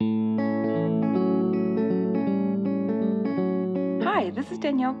this is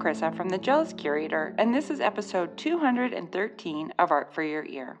Danielle Crissa from The Jealous Curator, and this is episode 213 of Art for Your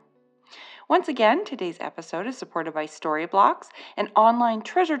Ear. Once again, today's episode is supported by Storyblocks, an online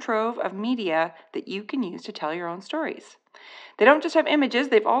treasure trove of media that you can use to tell your own stories. They don't just have images,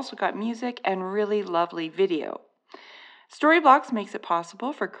 they've also got music and really lovely video. Storyblocks makes it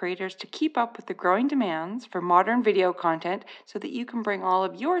possible for creators to keep up with the growing demands for modern video content so that you can bring all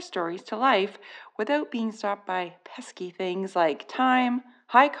of your stories to life without being stopped by pesky things like time,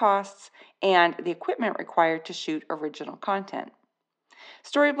 high costs, and the equipment required to shoot original content.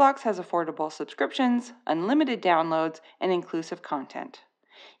 Storyblocks has affordable subscriptions, unlimited downloads, and inclusive content.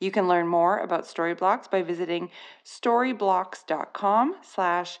 You can learn more about Storyblocks by visiting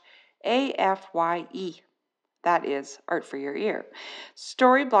storyblocks.com/AFYE. That is Art for Your Ear.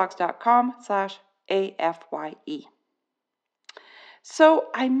 Storyblocks.com/AFYE. So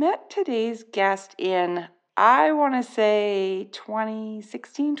I met today's guest in, I want to say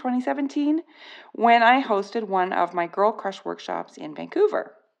 2016, 2017, when I hosted one of my Girl Crush workshops in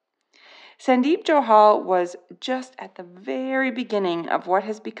Vancouver. SANDEEP Johal was just at the very beginning of what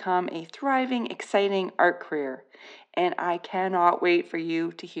has become a thriving, exciting art career, and I cannot wait for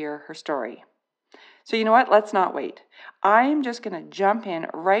you to hear her story. So you know what? Let's not wait. I'm just going to jump in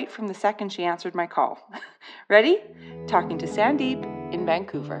right from the second she answered my call. Ready? Talking to SANDEEP in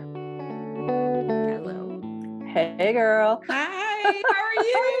Vancouver. Hello. Hey, girl. Hi, how are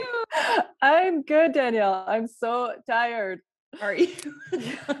you? I'm good, Danielle. I'm so tired. Are you?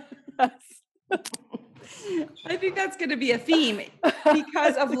 I think that's going to be a theme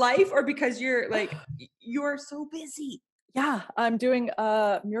because of life or because you're so busy. Yeah, I'm doing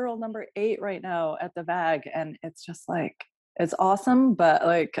mural number 8 right now at the VAG, and it's just like, it's awesome, but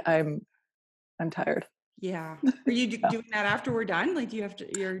like I'm tired. Yeah. Are you doing that after we're done? Like, do you have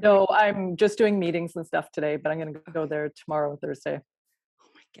to? No, I'm just doing meetings and stuff today, but I'm going to go there tomorrow, Thursday. Oh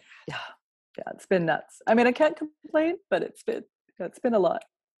my God. Yeah, it's been nuts. I mean, I can't complain, but it's been a lot.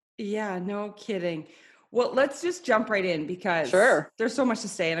 Yeah, no kidding. Well, let's just jump right in because there's so much to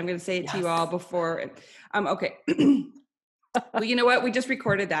say, and I'm going to say it to you all before. Okay. Well, you know what? We just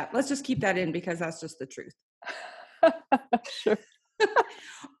recorded that. Let's just keep that in because that's just the truth. Sure.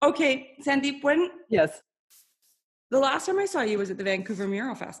 Okay, SANDEEP, Yes. The last time I saw you was at the Vancouver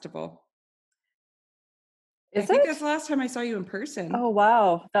Mural Festival. I think that's the last time I saw you in person. Oh,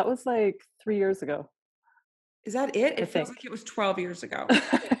 wow. That was like 3 years ago. Is that it? It feels like it was 12 years ago.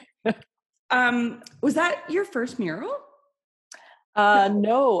 Was that your first mural?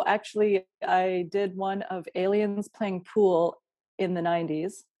 No, actually, I did one of aliens playing pool in the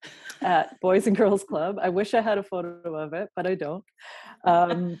 90s at Boys and Girls Club. I wish I had a photo of it, but I don't.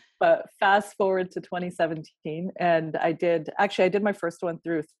 But fast forward to 2017, and I did my first one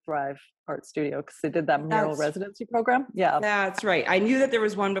through Thrive Art Studio because they did that mural residency program. Yeah. That's right. I knew that there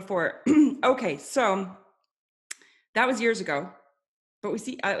was one before. Okay, so that was years ago. But we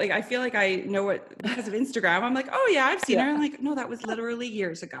see, I feel like I know it because of Instagram. I'm like, oh yeah, I've seen her. I'm like, no, that was literally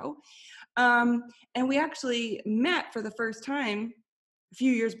years ago. And we actually met for the first time a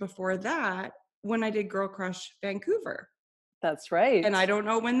few years before that when I did Girl Crush Vancouver. That's right. And I don't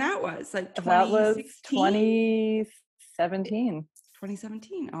know when that was, like 2016? That was 2017.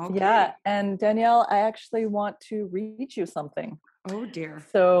 2017, okay. Yeah, and Danielle, I actually want to read you something. Oh dear.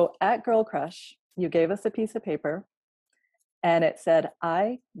 So at Girl Crush, you gave us a piece of paper. And it said,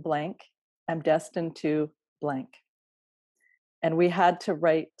 I blank am destined to blank. And we had to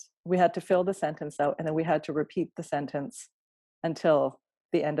fill the sentence out, and then we had to repeat the sentence until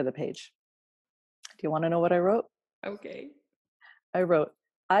the end of the page. Do you want to know what I wrote? Okay. I wrote,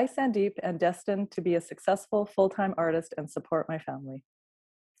 I, SANDEEP, am destined to be a successful full-time artist and support my family.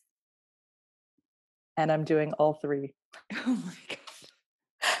 And I'm doing all 3. Oh my God.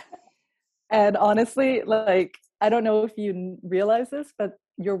 And honestly, like, I don't know if you realize this, but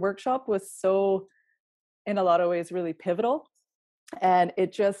your workshop was so, in a lot of ways, really pivotal. And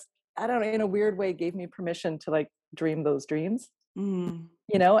it just, I don't know, in a weird way, gave me permission to like dream those dreams, you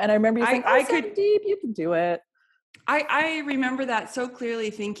know? And I remember you saying, SANDEEP, you can do it. I remember that so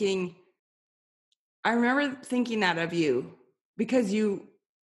clearly I remember thinking that of you because you,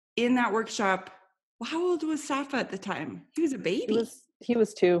 in that workshop, well, how old was Safa at the time? He was a baby. He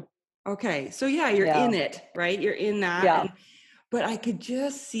was 2. Okay. So yeah, you're in it, right? You're in that. Yeah. But I could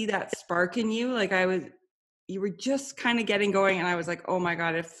just see that spark in you. Like you were just kind of getting going. And I was like, oh my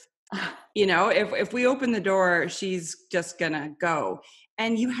God, if we open the door, she's just gonna go.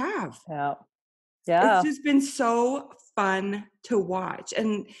 And you have. Yeah. Yeah. It's just been so fun to watch.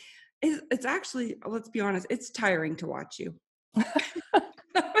 And it's actually, let's be honest, it's tiring to watch you.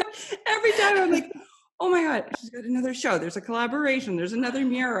 Every time I'm like, oh my my God, she's got another show. There's a collaboration. There's another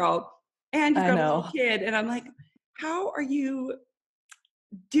mural. And you've I got a little know. kid. And I'm like, how are you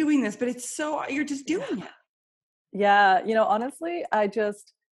doing this? But you're just doing it. Yeah, honestly, I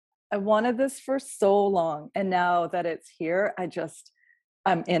wanted this for so long. And now that it's here,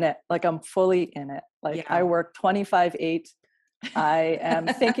 I'm in it. Like I'm fully in it. Like I Yeah. work 25/8. I am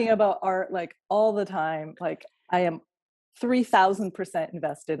thinking about art like all the time. Like I am 3000%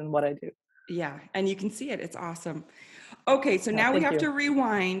 invested in what I do. Yeah. And you can see it. It's awesome. Okay. So Yeah, now we thank have you. to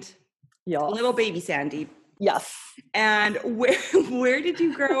rewind to Yes. little baby Sandeep. Yes. And where did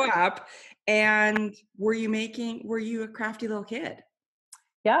you grow up? And were you a crafty little kid?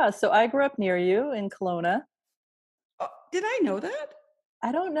 Yeah. So I grew up near you in Kelowna. Oh, did I know that?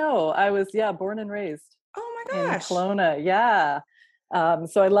 I don't know. I was, born and raised Oh my in gosh. Kelowna. Yeah.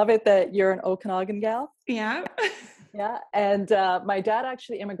 So I love it that you're an Okanagan gal. Yeah. Yeah. And my dad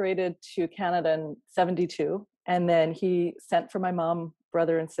actually immigrated to Canada in 72. And then he sent for my mom,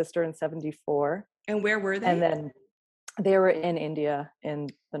 brother, and sister in 74. And where were And they? then they were in India in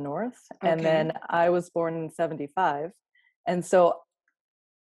the north. And Okay. then I was born in 75. And so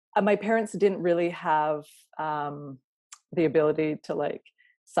my parents didn't really have the ability to like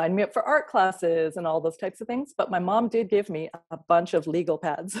sign me up for art classes and all those types of things. But my mom did give me a bunch of legal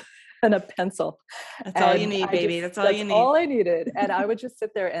pads and a pencil. That's all you And need, baby. That's all that's you need. all I needed. And I would just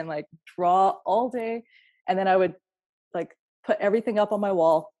sit there and like draw all day. And then I would like put everything up on my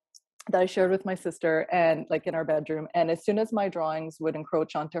wall that I shared with my sister and like in our bedroom. And as soon as my drawings would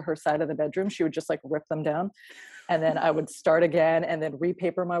encroach onto her side of the bedroom, she would just like rip them down. And then I would start again and then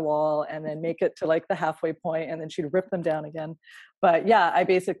repaper my wall and then make it to like the halfway point and then she'd rip them down again. But yeah, I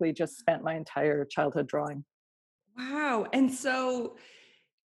basically just spent my entire childhood drawing. Wow. And so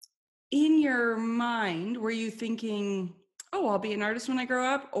in your mind, were you thinking, oh, I'll be an artist when I grow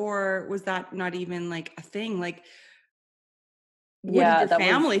up? Or was that not even like a thing? Like, what did Yeah, your that was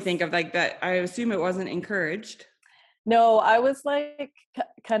family think of like that? I assume it wasn't encouraged. no, I was like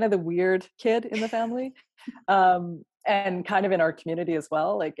kind of the weird kid in the family. And kind of in our community as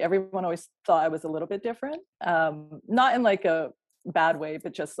well. Like everyone always thought I was a little bit different. Not in like a bad way,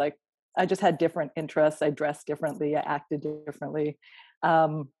 but just like I just had different interests. I dressed differently, I acted differently.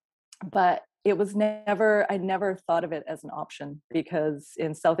 But it was I never thought of it as an option because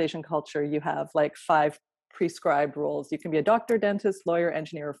in South Asian culture, you have like 5 prescribed roles. You can be a doctor, dentist, lawyer,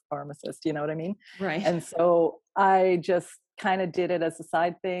 engineer, pharmacist, you know what I mean? Right. And so I just kind of did it as a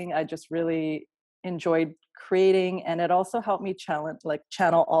side thing. I just really enjoyed creating, and it also helped me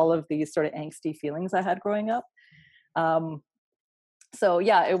channel all of these sort of angsty feelings I had growing up. So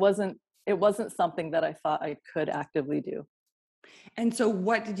yeah, it wasn't something that I thought I could actively do. And so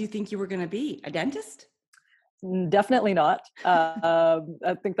what did you think you were going to be? A dentist? Definitely not.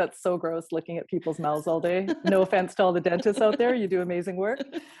 I think that's so gross, looking at people's mouths all day. No offense to all the dentists out there, you do amazing work.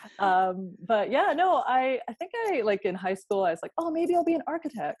 But yeah, no, I think I like in high school, I was like, oh, maybe I'll be an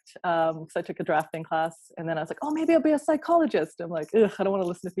architect. So I took a drafting class, and then I was like, oh, maybe I'll be a psychologist. I'm like, ugh, I don't want to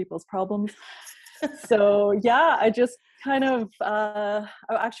listen to people's problems. So yeah, I just kind of, I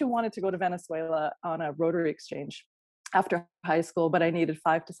actually wanted to go to Venezuela on a Rotary exchange after high school, but I needed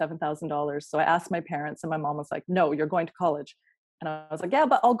 $5,000 to $7,000. So I asked my parents, and my mom was like, no, you're going to college. And I was like, yeah,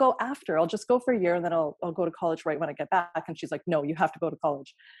 but I'll go after. I'll just go for a year and then I'll go to college right when I get back. And she's like, no, you have to go to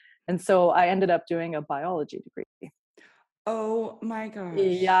college. And so I ended up doing a biology degree. Oh my gosh.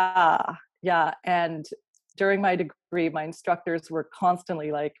 Yeah. And during my degree, my instructors were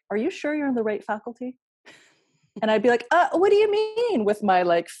constantly like, are you sure you're in the right faculty? And I'd be like, what do you mean, with my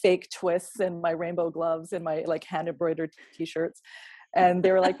like fake twists and my rainbow gloves and my like hand embroidered t-shirts. And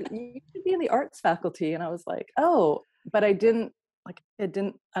they were like, you should be in the arts faculty. And I was like, oh, but I didn't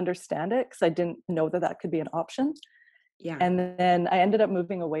understand it because I didn't know that could be an option. Yeah. And then I ended up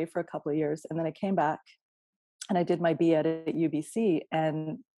moving away for a couple of years. And then I came back and I did my B.Ed at UBC.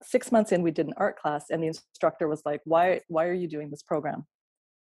 And 6 months in, we did an art class. And the instructor was like, why are you doing this program?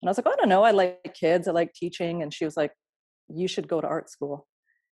 And I was like, I don't know. I like kids. I like teaching. And she was like, you should go to art school.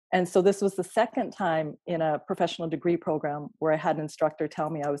 And so this was the second time in a professional degree program where I had an instructor tell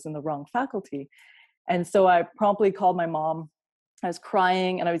me I was in the wrong faculty. And so I promptly called my mom. I was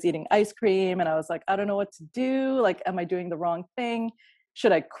crying and I was eating ice cream. And I was like, I don't know what to do. Like, am I doing the wrong thing?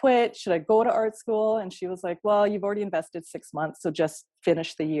 Should I quit? Should I go to art school? And she was like, well, you've already invested 6 months. So just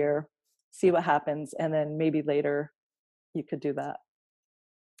finish the year, see what happens. And then maybe later you could do that.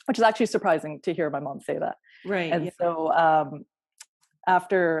 Which is actually surprising to hear my mom say that. Right. And yeah. so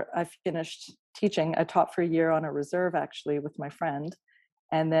after I finished teaching, I taught for a year on a reserve actually with my friend,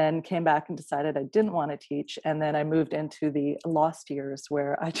 and then came back and decided I didn't want to teach. And then I moved into the lost years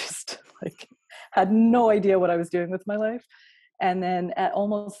where I just like had no idea what I was doing with my life. And then at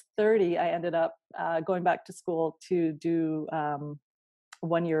almost 30, I ended up going back to school to do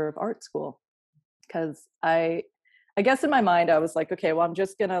 1 year of art school. Because I guess in my mind, I was like, okay, well, I'm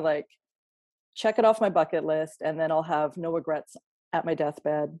just gonna like check it off my bucket list, and then I'll have no regrets at my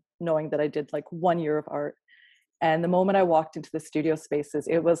deathbed, knowing that I did like 1 year of art. And the moment I walked into the studio spaces,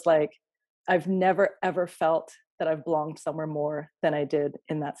 it was like, I've never ever felt that I've belonged somewhere more than I did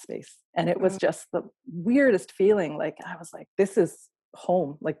in that space. And it was just the weirdest feeling. Like, I was like, this is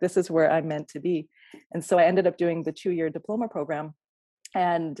home. Like, this is where I'm meant to be. And so I ended up doing the 2 year diploma program.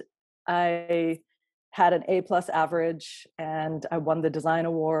 And I had an A+ average, and I won the design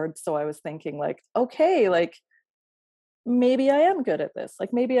award. So I was thinking like, okay, like maybe I am good at this.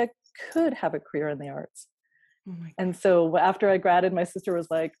 Like maybe I could have a career in the arts. Oh my God. And so after I graduated, my sister was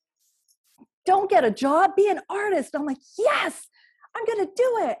like, don't get a job, be an artist. I'm like, yes, I'm going to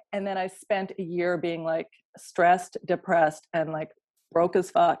do it. And then I spent a year being like stressed, depressed, and like broke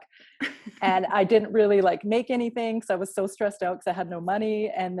as fuck. And I didn't really like make anything because I was so stressed out because I had no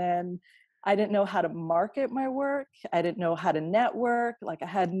money. And then I didn't know how to market my work. I didn't know how to network. Like I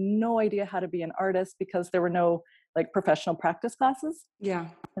had no idea how to be an artist because there were no like professional practice classes. Yeah.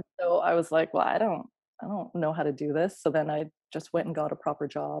 And so I was like, well, I don't know how to do this. So then I just went and got a proper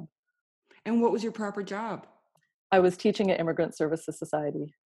job. And what was your proper job? I was teaching at Immigrant Services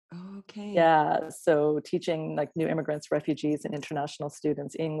Society. Okay. Yeah. So teaching like new immigrants, refugees, and international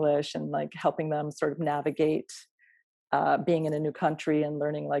students English, and like helping them sort of navigate being in a new country and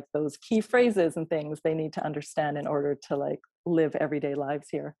learning like those key phrases and things they need to understand in order to like live everyday lives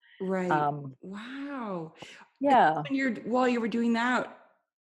here. Right. Wow. Yeah. While you were doing that,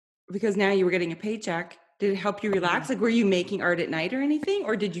 because now you were getting a paycheck, did it help you relax? Like, were you making art at night or anything?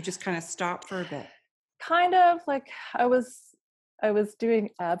 Or did you just kind of stop for a bit? Kind of like I was doing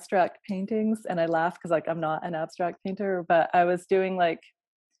abstract paintings, and I laugh because like I'm not an abstract painter, but I was doing like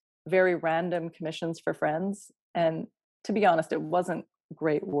very random commissions for friends. And to be honest, it wasn't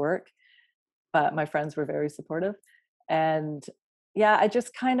great work, but my friends were very supportive. And yeah, I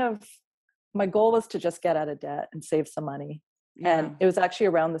just kind of, my goal was to just get out of debt and save some money. Yeah. And it was actually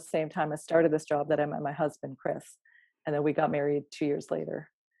around the same time I started this job that I met my husband, Chris. And then we got married 2 years later.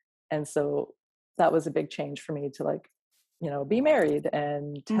 And so that was a big change for me to like, be married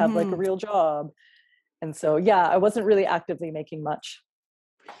and to have like a real job. And so, yeah, I wasn't really actively making much.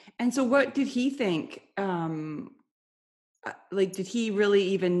 And so what did he think? Like, did he really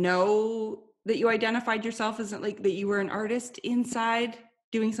even know that you identified yourself as like that you were an artist inside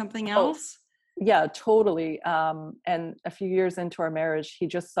doing something else? Yeah, totally. And a few years into our marriage, he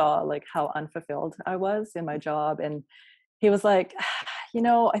just saw like how unfulfilled I was in my job. And he was like,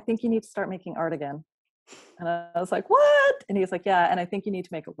 I think you need to start making art again. And I was like, what? And he was like, yeah. And I think you need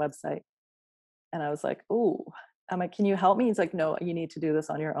to make a website. And I was like, ooh. I'm like, can you help me? He's like, no, you need to do this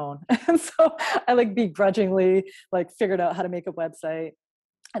on your own. And so I like begrudgingly like figured out how to make a website.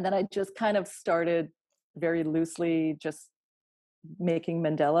 And then I just kind of started very loosely just making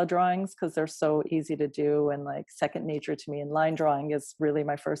mandala drawings because they're so easy to do and like second nature to me. And line drawing is really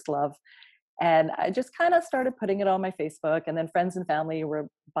my first love. And I just kind of started putting it on my Facebook, and then friends and family were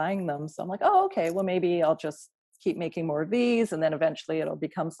buying them. So I'm like, oh, okay, well, maybe I'll just keep making more of these, and then eventually it'll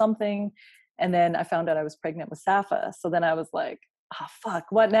become something. And then I found out I was pregnant with Safa. So then I was like, oh, fuck,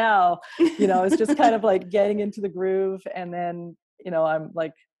 what now? I was just kind of like getting into the groove. And then, I'm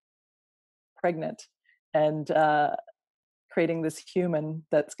like pregnant and creating this human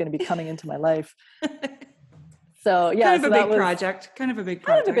that's going to be coming into my life. So yeah, kind of a big project. Kind of a big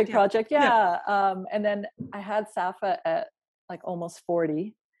project. Yeah. And then I had Safa at like almost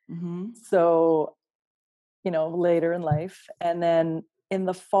 40. So, later in life. And then in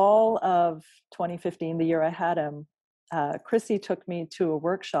the fall of 2015, the year I had him, Chrissy took me to a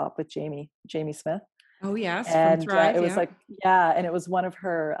workshop with Jamie Smith. Oh yes, and from Thrive, it was like, and it was one of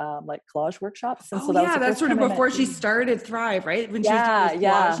her like collage workshops. And so that's sort of before she started Thrive, right? When she was doing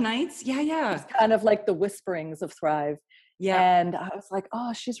those collage nights. Yeah. It's kind of like the whisperings of Thrive. Yeah. And I was like,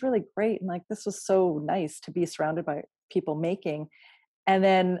 oh, she's really great. And like, this was so nice to be surrounded by people making. And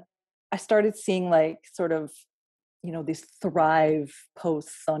then I started seeing like sort of, these Thrive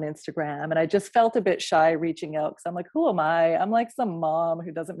posts on Instagram. And I just felt a bit shy reaching out because I'm like, who am I? I'm like some mom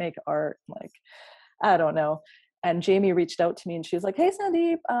who doesn't make art. Like, I don't know. And Jamie reached out to me and she was like, hey,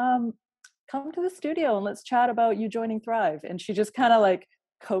 Sandeep, come to the studio and let's chat about you joining Thrive. And she just kind of like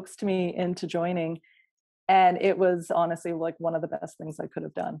coaxed me into joining. And it was honestly like one of the best things I could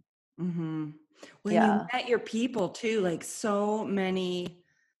have done. Well, you met your people too, like so many.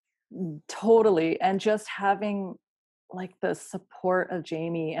 Totally. And just having like the support of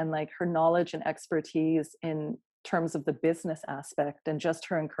Jamie and like her knowledge and expertise in terms of the business aspect, and just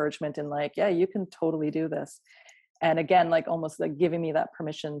her encouragement in like, yeah, you can totally do this. And again, like almost like giving me that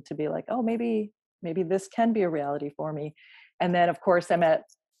permission to be like, oh, maybe this can be a reality for me. And then of course I met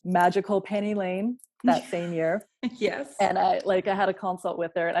magical Penny Lane that same year. Yes. And I had a consult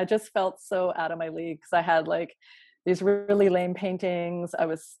with her, and I just felt so out of my league because I had like these really lame paintings. I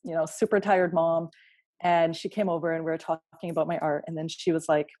was, super tired mom. And she came over and we were talking about my art. And then she was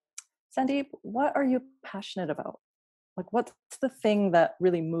like, Sandeep, what are you passionate about? Like, what's the thing that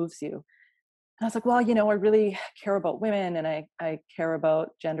really moves you? And I was like, well, I really care about women, and I care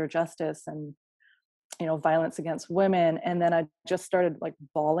about gender justice and, violence against women. And then I just started like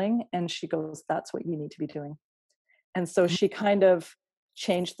bawling, and she goes, that's what you need to be doing. And so she kind of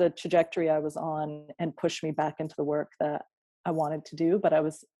changed the trajectory I was on and pushed me back into the work that I wanted to do, but I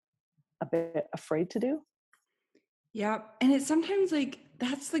was a bit afraid to do. Yeah. And it's sometimes like,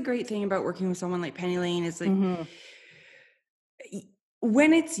 that's the great thing about working with someone like Penny Lane is like,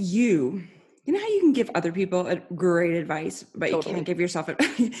 when it's you know how you can give other people a great advice, but you can't give yourself it.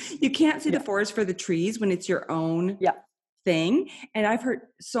 You can't see the forest for the trees when it's your own thing. And I've heard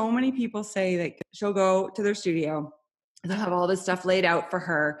so many people say like she'll go to their studio, they'll have all this stuff laid out for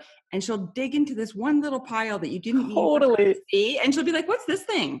her, and she'll dig into this one little pile that you didn't need to see, and she'll be like, what's this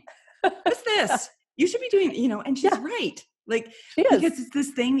thing? What's this? You should be doing, and she's right. Like, because it's this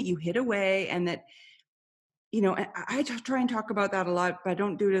thing that you hid away, and that, I try and talk about that a lot, but I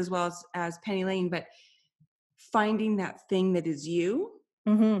don't do it as well as Penny Lane, but finding that thing that is you,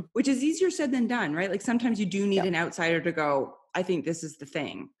 which is easier said than done, right? Like sometimes you do need an outsider to go, I think this is the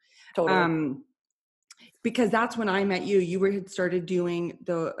thing. Totally. Because that's when I met you. You had started doing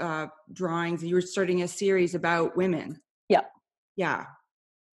the drawings, and you were starting a series about women. Yeah. Yeah.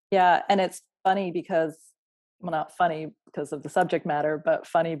 Yeah. And it's funny because, well, not funny because of the subject matter, but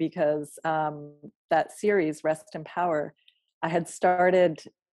funny because that series, Rest in Power, I had started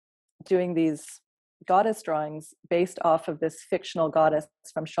doing these goddess drawings based off of this fictional goddess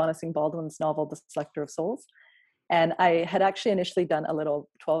from Shaughnessy Baldwin's novel, The Selector of Souls. And I had actually initially done a little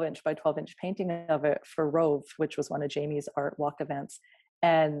 12-inch by 12-inch painting of it for Rove, which was one of Jamie's art walk events.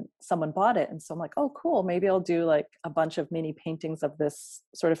 And someone bought it. And so I'm like, oh, cool. Maybe I'll do like a bunch of mini paintings of this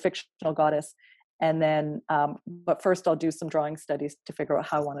sort of fictional goddess. And then, but first I'll do some drawing studies to figure out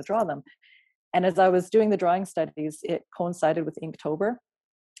how I want to draw them. And as I was doing the drawing studies, it coincided with Inktober.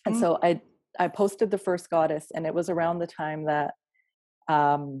 And so I posted the first goddess, and it was around the time that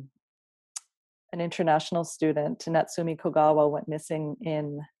an international student, Natsumi Kogawa, went missing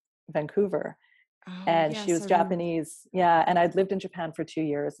in Vancouver. And she was Japanese. Yeah. And I'd lived in Japan for 2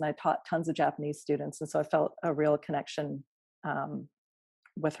 years, and I taught tons of Japanese students. And so I felt a real connection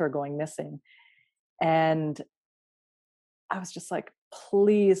with her going missing. And I was just like,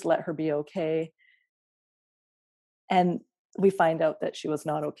 please let her be okay. And we find out that she was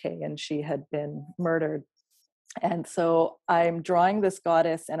not okay, and she had been murdered. And so I'm drawing this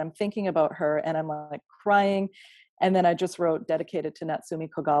goddess, and I'm thinking about her, and I'm like crying. And then I just wrote, dedicated to Natsumi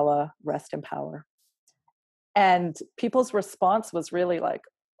Kogawa, rest in power. And people's response was really like,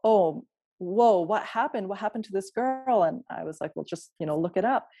 oh, whoa, what happened? What happened to this girl? And I was like, well, just, look it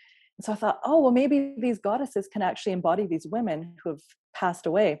up. And so I thought, oh, well, maybe these goddesses can actually embody these women who have passed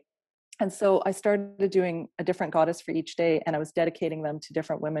away. And so I started doing a different goddess for each day, and I was dedicating them to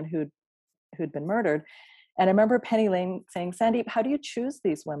different women who'd been murdered. And I remember Penny Lane saying, Sandeep, how do you choose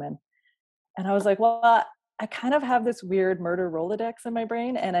these women? And I was like, well, I kind of have this weird murder Rolodex in my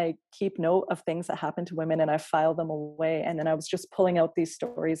brain, and I keep note of things that happen to women, and I file them away. And then I was just pulling out these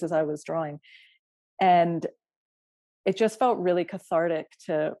stories as I was drawing. And it just felt really cathartic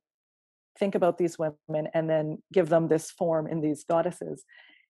to think about these women and then give them this form in these goddesses.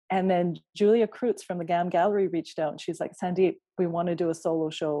 And then Julia Kreutz from the GAM Gallery reached out, and she's like, Sandeep, we want to do a solo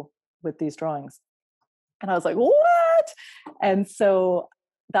show with these drawings. And I was like, what? And so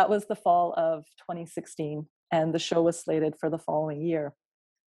that was the fall of 2016, and the show was slated for the following year.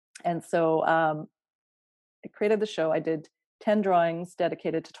 And so I created the show. I did 10 drawings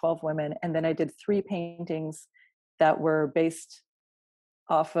dedicated to 12 women, and then I did 3 paintings that were based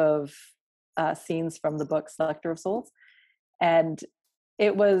off of scenes from the book Selector of Souls. And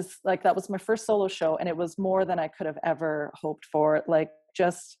it was like, that was my first solo show, and it was more than I could have ever hoped for. Like,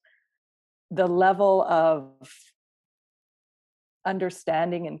 just the level of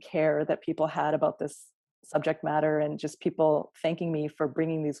understanding and care that people had about this subject matter, and just people thanking me for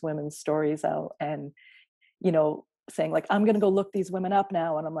bringing these women's stories out, and saying like, I'm going to go look these women up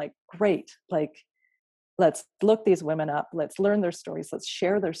now. And I'm like, great, like let's look these women up, let's learn their stories, let's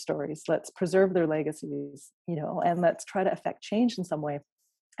share their stories, let's preserve their legacies, and let's try to affect change in some way.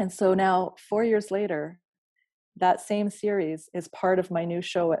 And so now 4 years later, that same series is part of my new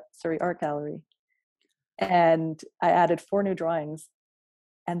show at Surrey Art Gallery. And I added 4 new drawings.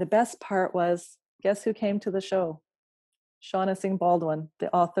 And the best part was, guess who came to the show? Shauna Singh Baldwin,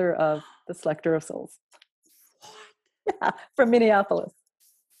 the author of The Selector of Souls. Yeah, from Minneapolis.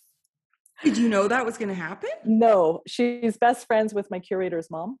 Did you know that was going to happen? No, she's best friends with my curator's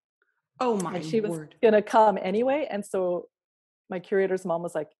mom. Oh my And she was word. going to come anyway. And so my curator's mom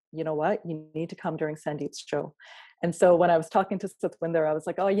was like, you know what? You need to come during Sandeep's show. And so when I was talking to Satwinder, I was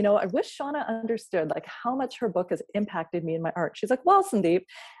like, oh, I wish Shauna understood like how much her book has impacted me in my art. She's like, well, Sandeep.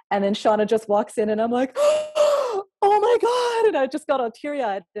 And then Shauna just walks in and I'm like, oh my God. And I just got all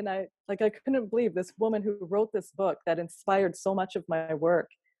teary-eyed. And I couldn't believe this woman who wrote this book that inspired so much of my work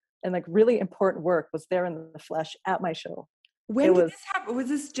and like really important work was there in the flesh at my show. When did this happen? Was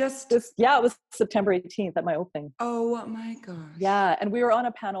this just? It was September 18th at my opening. Oh my gosh. Yeah. And we were on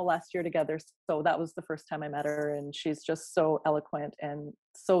a panel last year together. So that was the first time I met her. And she's just so eloquent and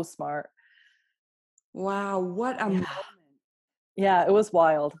so smart. Wow. What a moment. Yeah, it was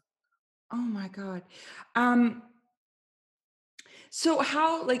wild. Oh my God. So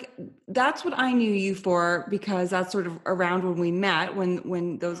how, that's what I knew you for, because that's sort of around when we met,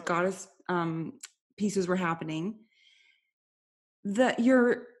 when those goddess pieces were happening.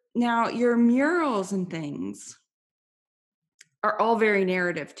 Your murals and things are all very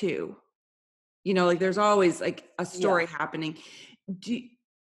narrative too. There's always like a story happening. Do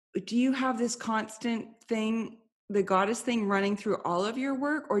you have this constant thing, the goddess thing, running through all of your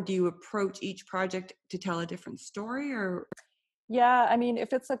work, or do you approach each project to tell a different story? Or yeah, I mean,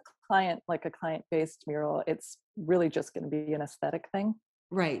 if it's a client-based mural, it's really just going to be an aesthetic thing,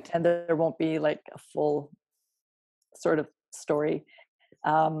 right? And there won't be like a full sort of story.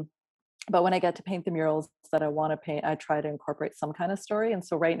 But when I get to paint the murals that I want to paint, I try to incorporate some kind of story. And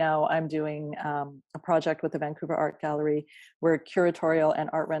so right now I'm doing a project with the Vancouver Art Gallery where curatorial and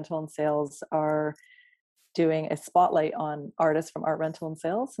art rental and sales are doing a spotlight on artists from art rental and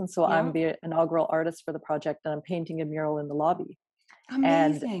sales. And so I'm the inaugural artist for the project and I'm painting a mural in the lobby.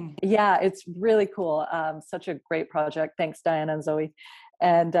 Amazing. And yeah, it's really cool. Such a great project. Thanks, Diana and Zoe.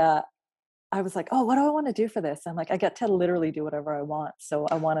 And I was like, oh, what do I want to do for this? I'm like, I get to literally do whatever I want. So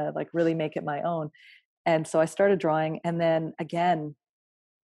I want to like really make it my own. And so I started drawing. And then again,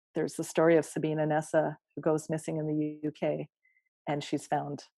 there's the story of Sabina Nessa who goes missing in the UK and she's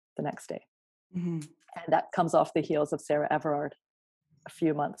found the next day. Mm-hmm. And that comes off the heels of Sarah Everard a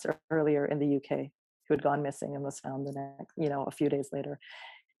few months earlier in the UK, who had gone missing and was found the next, a few days later.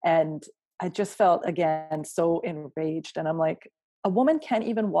 And I just felt again so enraged. And I'm like, a woman can't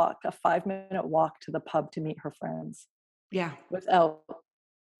even walk a 5-minute walk to the pub to meet her friends. Yeah. Without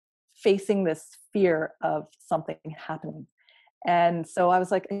facing this fear of something happening. And so I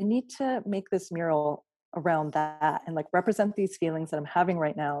was like, I need to make this mural around that and like represent these feelings that I'm having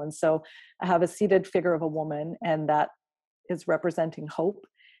right now. And so I have a seated figure of a woman and that is representing hope.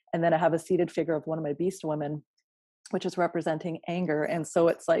 And then I have a seated figure of one of my beast women, which is representing anger. And so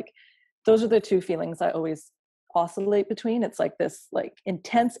it's like, those are the two feelings I always oscillate between. It's like this like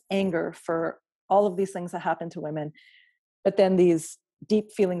intense anger for all of these things that happen to women, but then these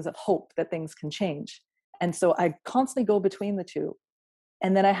deep feelings of hope that things can change. And so I constantly go between the two.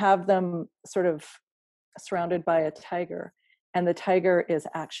 And then I have them sort of surrounded by a tiger, and the tiger is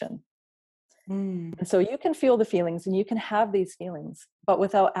action. And so you can feel the feelings and you can have these feelings, but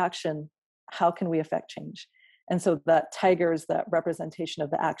without action, how can we affect change? And so that tiger is that representation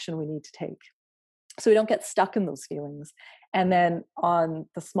of the action we need to take. So we don't get stuck in those feelings. And then on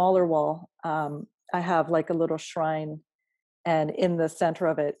the smaller wall, I have like a little shrine, and in the center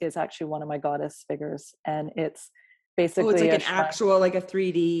of it is actually one of my goddess figures. And it's basically it's like an actual, like a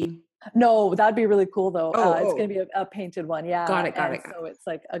 3D. No, that'd be really cool though. It's going to be a painted one. Yeah. Got it. So it's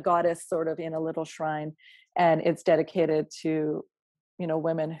like a goddess sort of in a little shrine, and it's dedicated to,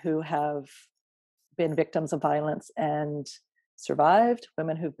 women who have been victims of violence and survived,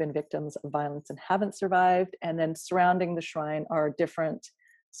 women who've been victims of violence and haven't survived. And then surrounding the shrine are different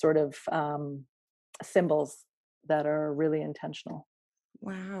sort of symbols that are really intentional.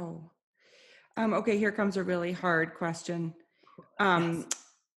 Wow. Okay, here comes a really hard question. Yes.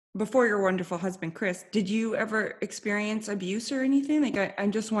 Before your wonderful husband, Chris, did you ever experience abuse or anything? Like, I'm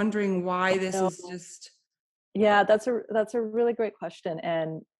just wondering why this is just. Yeah, that's a really great question.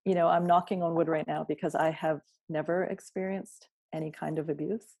 And, I'm knocking on wood right now because I have never experienced any kind of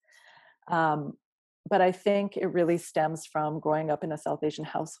abuse. but I think it really stems from growing up in a South Asian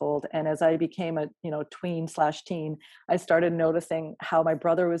household. And as I became a, tween/teen, I started noticing how my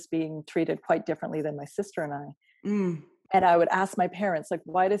brother was being treated quite differently than my sister and I. Mm. And I would ask my parents, like,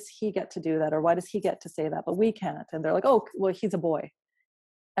 why does he get to do that? Or why does he get to say that, but we can't? And they're like, oh, well, he's a boy.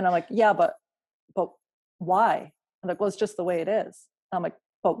 And I'm like, yeah, but why? I'm like, well, it's just the way it is. I'm like,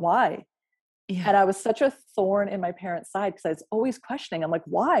 but why? Yeah. And I was such a thorn in my parents' side because I was always questioning. I'm like,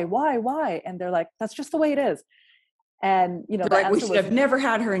 why? And they're like, that's just the way it is. And They're the like, we answer should was, have never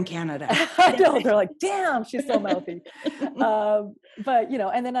had her in Canada. I know, they're like, damn, she's so mouthy. But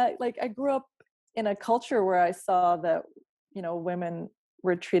and then I grew up in a culture where I saw that women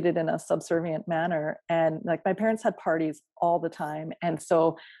were treated in a subservient manner, and like my parents had parties all the time, and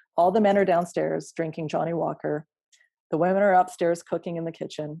so all the men are downstairs drinking Johnny Walker. The women are upstairs cooking in the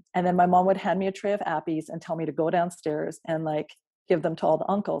kitchen. And then my mom would hand me a tray of appies and tell me to go downstairs and like give them to all the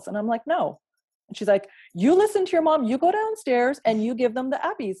uncles. And I'm like, no. And she's like, you listen to your mom, you go downstairs and you give them the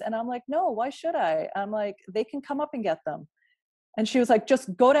appies. And I'm like, no, why should I? I'm like, they can come up and get them. And she was like,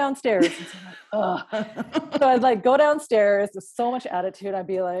 just go downstairs. And so I'm like, ugh. So I'd like go downstairs with so much attitude. I'd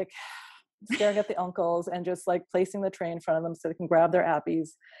be like staring at the uncles and just like placing the tray in front of them so they can grab their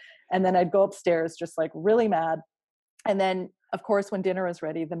appies. And then I'd go upstairs just like really mad. And then, of course, when dinner was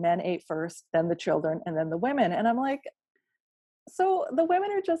ready, the men ate first, then the children, and then the women. And I'm like, so the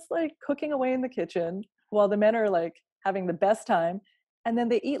women are just like cooking away in the kitchen while the men are like having the best time. And then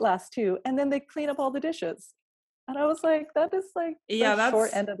they eat last too. And then they clean up all the dishes. And I was like, that is like the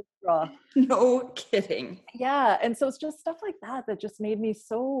short end of the straw. No kidding. Yeah. And so it's just stuff like that that just made me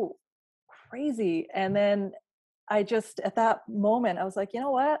so crazy. And then I just, at that moment, I was like, you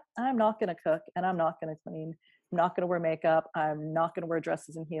know what? I'm not going to cook and I'm not going to clean. I'm not going to wear makeup. I'm not going to wear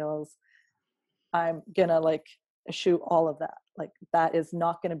dresses and heels. I'm going to like shoot all of that. Like that is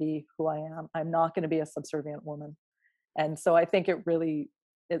not going to be who I am. I'm not going to be a subservient woman. And so I think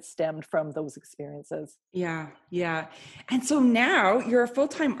it stemmed from those experiences. Yeah. Yeah. And so now you're a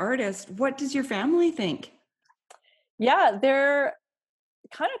full-time artist. What does your family think? Yeah, they're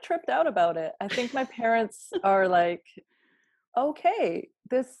kind of tripped out about it. I think my parents are like, okay,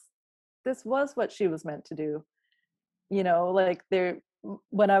 this was what she was meant to do. Like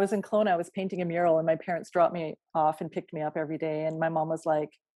when I was in Kelowna, I was painting a mural and my parents dropped me off and picked me up every day. And my mom was like,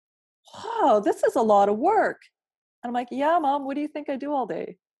 wow, this is a lot of work. And I'm like, yeah, mom, what do you think I do all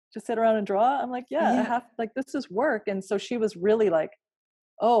day? Just sit around and draw? I'm like, yeah, I have, like, this is work. And so she was really like,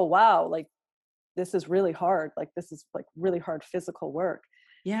 oh, wow, like, this is really hard. Like, this is like really hard physical work.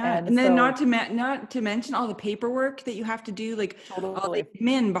 Yeah. And then not to mention all the paperwork that you have to do, like all the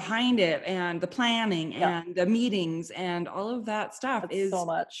admin behind it and the planning and the meetings and all of that stuff. That's is so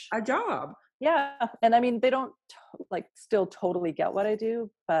much a job. Yeah. And I mean, they don't like still totally get what I do,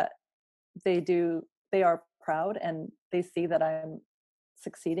 but they are proud and they see that I'm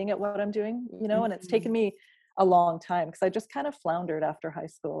succeeding at what I'm doing, and it's taken me a long time because I just kind of floundered after high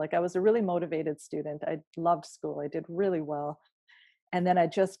school. Like I was a really motivated student. I loved school. I did really well. And then I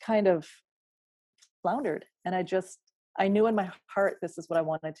just kind of floundered and I knew in my heart this is what I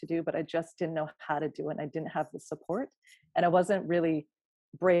wanted to do, but I just didn't know how to do it. And I didn't have the support and I wasn't really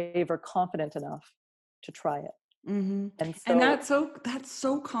brave or confident enough to try it. Mm-hmm. And that's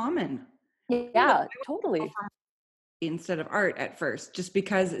so common. Yeah, totally. Instead of art at first, just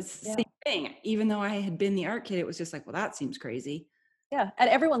because it's the same thing. Even though I had been the art kid, it was just like, well, that seems crazy. Yeah. And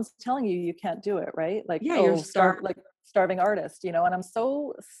everyone's telling you can't do it, right? Like, yeah, you're starving artist, and I'm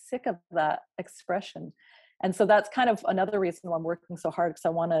so sick of that expression. And so that's kind of another reason why I'm working so hard, because I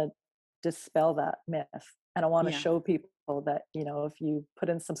want to dispel that myth. And I want to show people that, if you put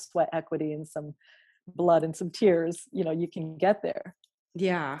in some sweat equity and some blood and some tears, you can get there.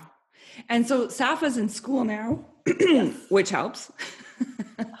 Yeah. And so Safa's in school now, which helps.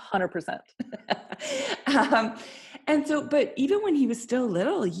 100%. And so, but even when he was still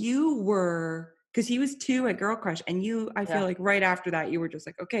little, you were, because he was 2 at Girl Crush, and I feel like right after that, you were just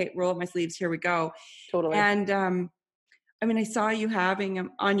like, okay, roll up my sleeves, here we go. Totally. And I mean, I saw you having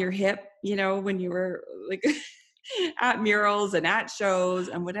him on your hip, when you were like at murals and at shows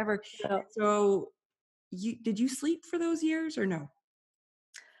and whatever. Yeah. So did you sleep for those years or no?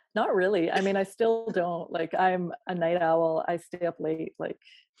 Not really. I mean, I still don't. Like, I'm a night owl. I stay up late, like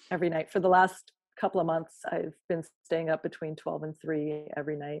every night. For the last couple of months, I've been staying up between 12 and 3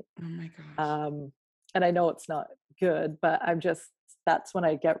 every night. Oh my gosh. And I know it's not good, but that's when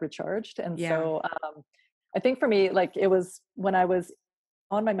I get recharged. And so I think for me, like, it was when I was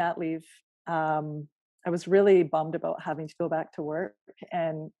on my mat leave, I was really bummed about having to go back to work.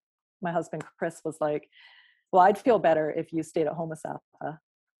 And my husband, Chris, was like, well, I'd feel better if you stayed at home with Safa.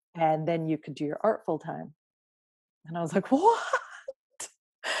 and then you could do your art full time. And I was like, what?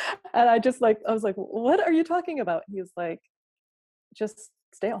 And I was like, what are you talking about? He was like, just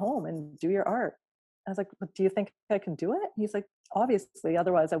stay at home and do your art. I was like, but do you think I can do it? He's like, obviously,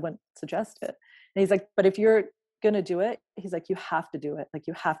 otherwise I wouldn't suggest it. And he's like, but if you're going to do it, he's like, you have to do it. Like,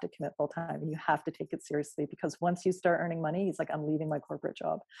 you have to commit full time and you have to take it seriously, because once you start earning money, he's like, I'm leaving my corporate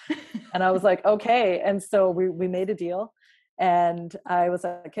job. And I was like, okay. And so we made a deal. And I was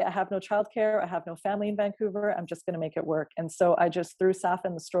like, okay, I have no childcare. I have no family in Vancouver. I'm just going to make it work. And so I just threw Saf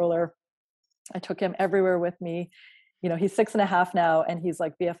in the stroller. I took him everywhere with me. You know, he's 6.5 now, and he's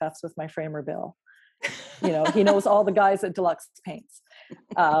like BFFs with my framer Bill. You know, he knows all the guys at Deluxe Paints.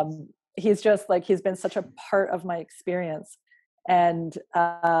 He's just like, he's been such a part of my experience. And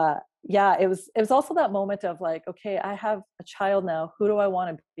yeah, it was also that moment of like, okay, I have a child now. Who do I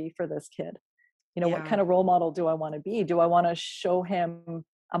want to be for this kid? You know, what kind of role model do I want to be? Do I want to show him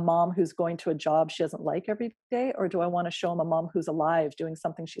a mom who's going to a job she doesn't like every day? Or do I want to show him a mom who's alive doing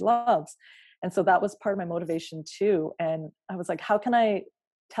something she loves? And so that was part of my motivation too. And I was like, how can I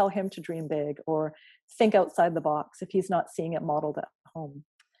tell him to dream big or think outside the box if he's not seeing it modeled at home?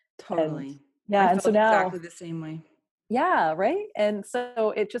 Totally. And yeah. I And so felt now, exactly the same way. yeah. Right. And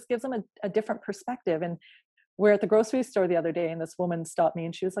so it just gives them a different perspective. And we're at the grocery store the other day, and this woman stopped me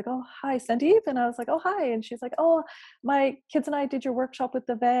and she was like, oh, hi, Sandeep. And I was like, oh, hi. And she's like, oh, my kids and I did your workshop with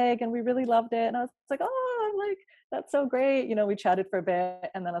the VEG and we really loved it. And I was like, oh, I'm like, that's so great. You know, we chatted for a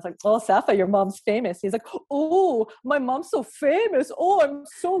bit. And then I was like, oh, Safa, your mom's famous. He's like, oh, my mom's so famous. Oh, I'm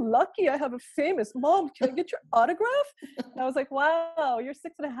so lucky I have a famous mom. Can I get your autograph? And I was like, wow, you're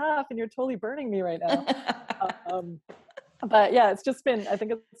 6.5 and you're totally burning me right now. But yeah, I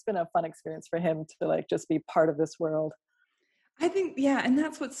think it's been a fun experience for him to like just be part of this world. I think, yeah. And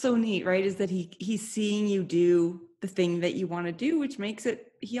that's what's so neat, right? Is that he's seeing you do the thing that you want to do, which makes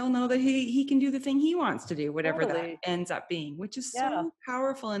it, he'll know that he can do the thing he wants to do, whatever that ends up being, which is so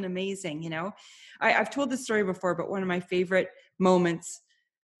powerful and amazing. You know, I've told this story before, but one of my favorite moments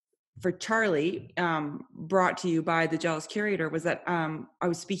for Charlie, brought to you by the Jealous Curator, was that I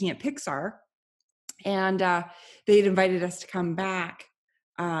was speaking at Pixar, and they had invited us to come back.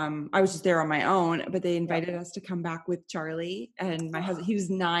 I was just there on my own, but they invited us to come back with Charlie and my husband. He was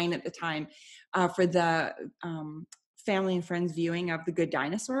 9 at the time, for the family and friends viewing of The Good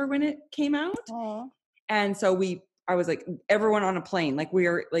Dinosaur when it came out. Aww. And so I was like, everyone on a plane, like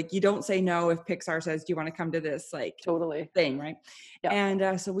we're like, you don't say no if Pixar says, do you want to come to this like thing, right? Yeah.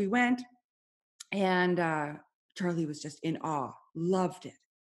 And so we went, and Charlie was just in awe, loved it.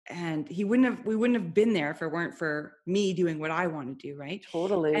 And we wouldn't have been there if it weren't for me doing what I want to do. Right.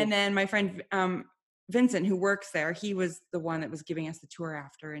 Totally. And then my friend, Vincent, who works there, he was the one that was giving us the tour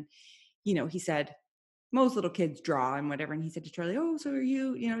after. And, you know, he said, most little kids draw and whatever. And he said to Charlie, oh, so are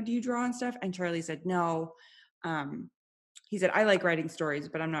you, you know, do you draw and stuff? And Charlie said, no. He said, I like writing stories,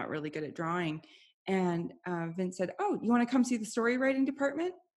 but I'm not really good at drawing. And Vince said, oh, you want to come see the story writing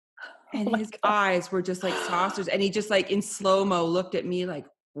department? And his eyes were just like saucers. And he just like in slow-mo looked at me like,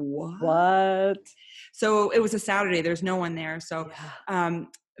 what? So it was a Saturday. There's no one there. So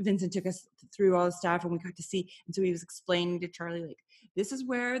Vincent took us through all the stuff, and we got to see. And so he was explaining to Charlie, like, this is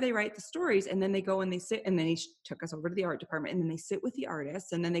where they write the stories. And then they go and they sit, and then he took us over to the art department, and then they sit with the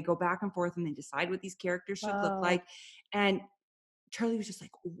artists, and then they go back and forth and they decide what these characters should look like. And Charlie was just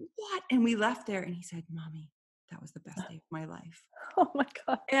like, what? And we left there, and he said, Mommy, that was the best day of my life. Oh my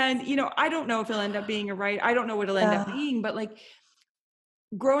God. And, you know, I don't know if he'll end up being a writer. I don't know what it'll end up being, but like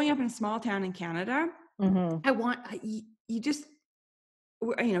growing up in a small town in Canada, you just,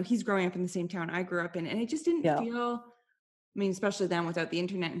 you know, he's growing up in the same town I grew up in, and it just didn't feel, I mean, especially then without the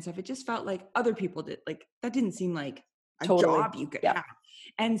internet and stuff, it just felt like other people did. Like that didn't seem like a job you could have.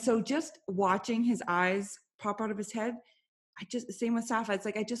 And so just watching his eyes pop out of his head, same with Safa. It's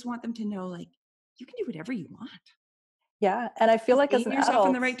like, I just want them to know, like, you can do whatever you want. Yeah. And I feel like as an yourself adult,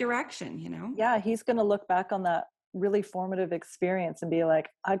 in the right direction, you know? Yeah. He's going to look back on that really formative experience and be like,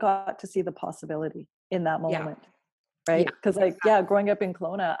 I got to see the possibility in that moment. Right. Because growing up in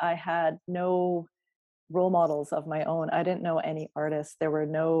Kelowna, I had no role models of my own. I didn't know any artists. There were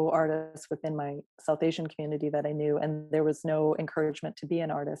no artists within my South Asian community that I knew. And there was no encouragement to be an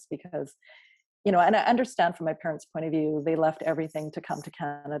artist because, you know, and I understand from my parents' point of view, they left everything to come to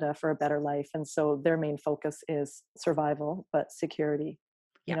Canada for a better life. And so their main focus is survival, but security.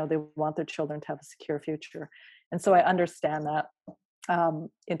 You know, they want their children to have a secure future. And so I understand that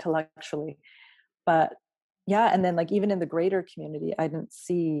intellectually. But and then like even in the greater community, I didn't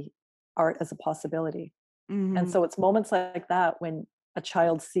see art as a possibility. Mm-hmm. And so it's moments like that when a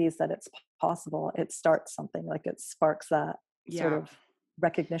child sees that it's possible, it starts something, like it sparks that sort of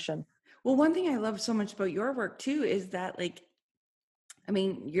recognition. Well, one thing I love so much about your work too is that, like, I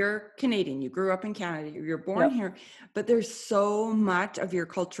mean, you're Canadian, you grew up in Canada, you're born Yep. here, but there's so much of your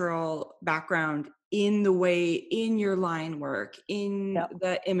cultural background in the way, in your line work, in Yep.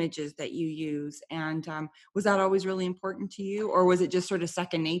 the images that you use. And was that always really important to you, or was it just sort of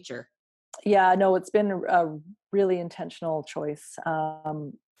second nature? Yeah, no, it's been a really intentional choice.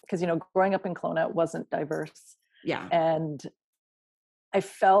 Because, growing up in Kelowna, it wasn't diverse. Yeah. And I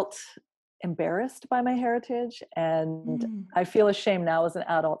felt embarrassed by my heritage. And Mm. I feel ashamed now as an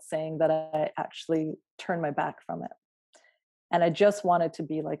adult saying that I actually turned my back from it. And I just wanted to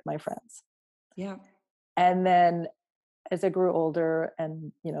be like my friends. Yeah. And then as I grew older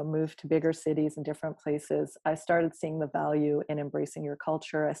and, moved to bigger cities and different places, I started seeing the value in embracing your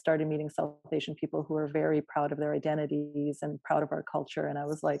culture. I started meeting South Asian people who are very proud of their identities and proud of our culture. And I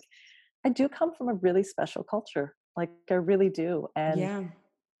was like, I do come from a really special culture. Like, I really do. And Yeah.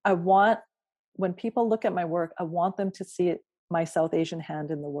 I want, when people look at my work, I want them to see my South Asian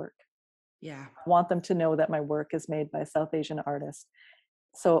hand in the work. Yeah. I want them to know that my work is made by a South Asian artist.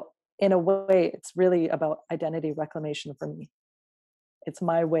 So in a way, it's really about identity reclamation for me. It's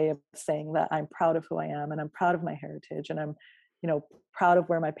my way of saying that I'm proud of who I am and I'm proud of my heritage and I'm, proud of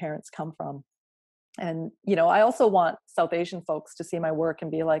where my parents come from. And, I also want South Asian folks to see my work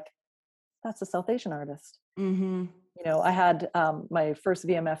and be like, that's a South Asian artist. Mm-hmm. I had my first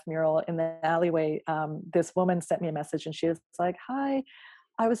VMF mural in the alleyway. This woman sent me a message and she was like, hi,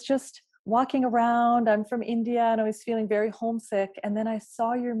 I was just walking around. I'm from India and I was feeling very homesick. And then I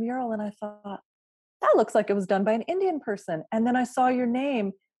saw your mural and I thought, that looks like it was done by an Indian person. And then I saw your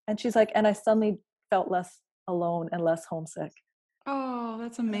name and she's like, and I suddenly felt less alone and less homesick. Oh,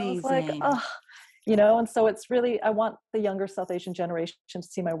 that's And I was amazing. like, oh, and so it's really, I want the younger South Asian generation to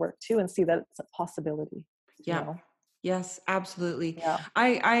see my work too and see that it's a possibility. Yeah. Yes, absolutely. Yeah.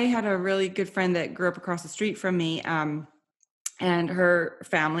 I had a really good friend that grew up across the street from me. And her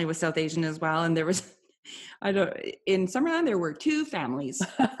family was South Asian as well. And there was, in Summerland, there were two families,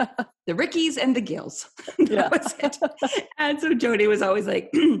 the Rickies and the Gills. That was it. And so Jody was always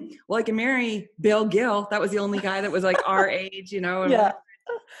like, well, I can marry Bill Gill. That was the only guy that was like our age, And, Yeah.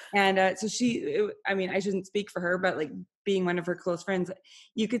 and so I shouldn't speak for her, but like being one of her close friends,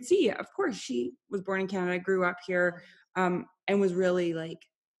 you could see, of course, she was born in Canada, grew up here, and was really like,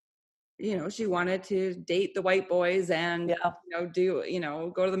 she wanted to date the white boys and, go to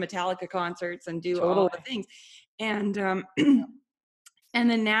the Metallica concerts and do all the things. And, and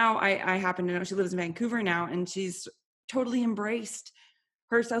then now I happen to know she lives in Vancouver now and she's totally embraced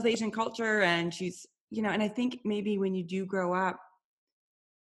her South Asian culture. And she's, and I think maybe when you do grow up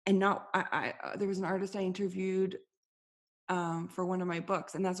and not, there was an artist I interviewed for one of my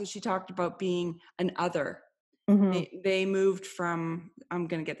books, and that's what she talked about, being an other. Mm-hmm. They moved from, I'm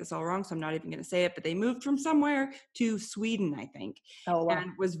going to get this all wrong, so I'm not even going to say it, but they moved from somewhere to Sweden, I think,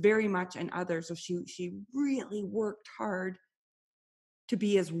 and was very much an other. So she really worked hard to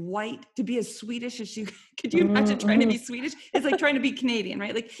be as white, to be as Swedish as she could. You imagine trying to be Swedish? It's like trying to be Canadian,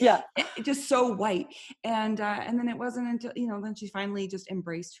 right? Like, just so white. And then it wasn't until, then she finally just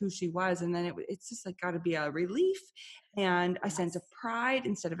embraced who she was. And then it's just like got to be a relief and a sense of pride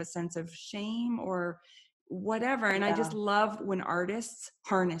instead of a sense of shame or whatever. And I just love when artists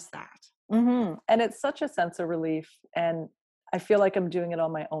harness that. Mm-hmm. And it's such a sense of relief. And I feel like I'm doing it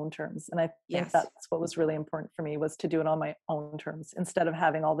on my own terms. And I think that's what was really important for me, was to do it on my own terms instead of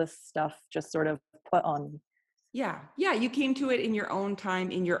having all this stuff just sort of put on me. Yeah. Yeah. You came to it in your own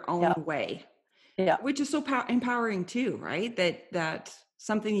time, in your own way. Yeah. Which is so empowering too, right? That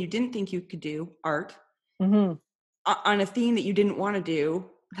something you didn't think you could do, art, on a theme that you didn't want to do,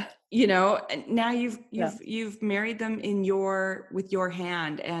 and now you've married them with your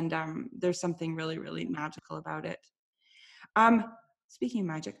hand. And there's something really, really magical about it. Speaking of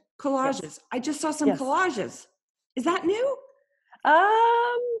magic, collages. Yes. I just saw some collages. Is that new?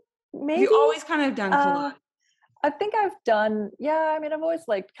 Maybe. You always kind of done collage. I think I've done, I've always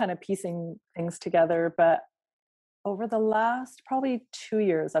liked kind of piecing things together, but over the last probably 2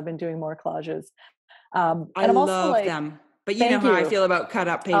 years, I've been doing more collages. And I'm also love them. But you know how I feel about cut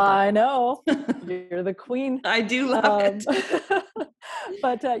up paper. I know. You're the queen. I do love it.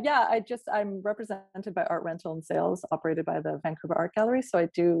 But I'm represented by Art Rental and Sales, operated by the Vancouver Art Gallery. So I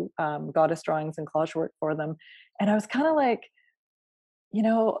do goddess drawings and collage work for them. And I was kind of like,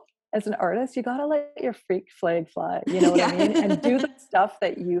 as an artist, you got to let your freak flag fly, you know what I mean? And do the stuff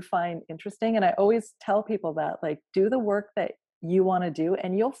that you find interesting. And I always tell people that, like, do the work that you want to do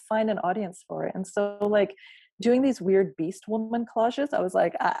and you'll find an audience for it. And so, like, doing these weird beast woman collages, I was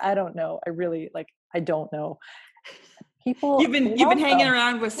like, I don't know. I really, I don't know. People You've been love hanging them.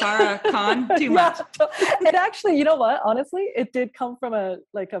 around with Sarah Khan too Yeah. much. And actually, you know what? Honestly, it did come from a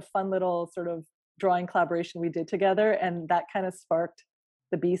fun little sort of drawing collaboration we did together, and that kind of sparked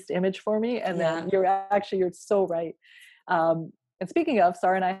the beast image for me. And Yeah. then you're so right. And speaking of,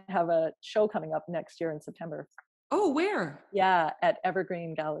 Sarah and I have a show coming up next year in September. Oh, where? Yeah, at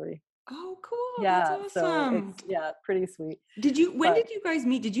Evergreen Gallery. Oh, cool. That's Yeah, so awesome. it's pretty sweet. When But did you guys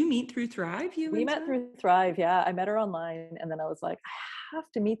meet? Did you meet through Thrive? You we and met Sarah? through Thrive. Yeah, I met her online, and then I was like, I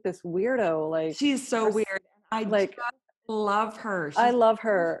have to meet this weirdo. Like, She is so her, weird. I just like love her. I She's love so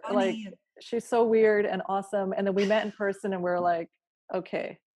her. Like, funny. she's so weird and awesome. And then we met in person, and we're like,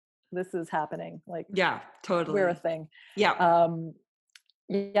 okay, this is happening. Like, Yeah, we're a totally. thing. Yeah.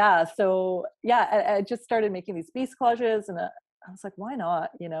 Yeah. So yeah, I just started making these beast collages, and I was like, why not?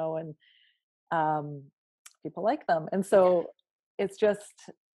 And um, people like them, and so it's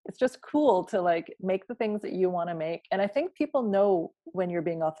just cool to like make the things that you want to make. And I think people know when you're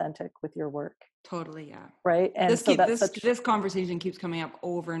being authentic with your work, Totally, yeah. right? And so that's This conversation keeps coming up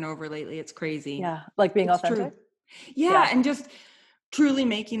over and over lately. It's crazy. like being It's true. authentic. Yeah, and just truly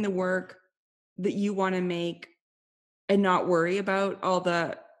making the work that you want to make and not worry about all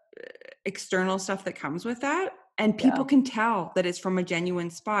the external stuff that comes with that. And people can tell that it's from a genuine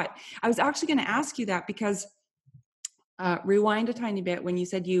spot. I was actually going to ask you that because rewind a tiny bit when you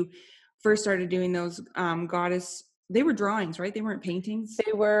said you first started doing those goddess, they were drawings, right? They weren't paintings.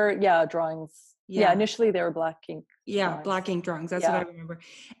 They were, drawings. Yeah, initially they were black ink. Yeah, drawings. black ink drawings. That's what I remember.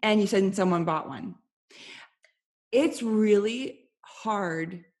 And you said someone bought one. It's really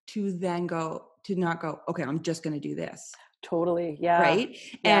hard to then not go, okay, I'm just going to do this. Totally. Yeah. Right.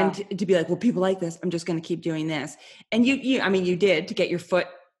 Yeah. And to be like, well, people like this, I'm just going to keep doing this. And you did to get your foot,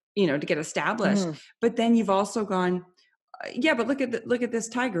 to get established, but then you've also gone, but look at this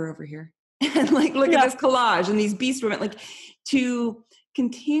tiger over here. And like, look at this collage and these beast women, like to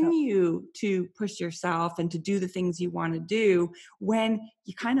continue to push yourself and to do the things you want to do when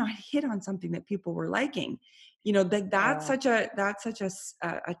you kind of hit on something that people were liking, that's such a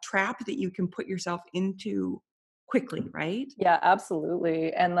trap that you can put yourself into quickly, right? Yeah,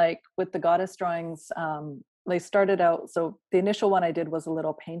 absolutely. And like with the goddess drawings, they started out, so the initial one I did was a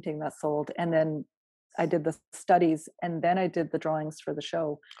little painting that sold, and then I did the studies, and then I did the drawings for the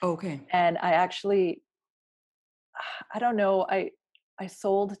show. Okay. And I actually, I don't know, I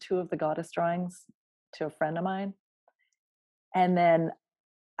sold 2 of the goddess drawings to a friend of mine, and then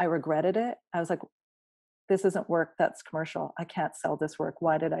I regretted it. I was like, this isn't work that's commercial. I can't sell this work.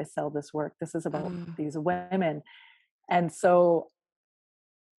 Why did I sell this work? This is about these women. And so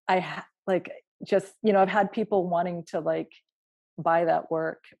I've had people wanting to like buy that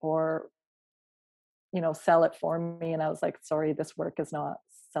work or, sell it for me. And I was like, sorry, this work is not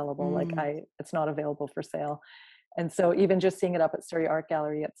sellable. Like it's not available for sale. And so even just seeing it up at Surrey Art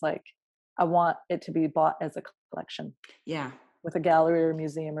Gallery, it's like, I want it to be bought as a collection. Yeah. With a gallery or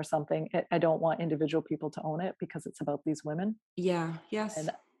museum or something. I don't want individual people to own it because it's about these women. Yeah. Yes.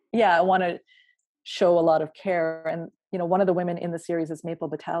 And I want to show a lot of care. And, one of the women in the series is Maple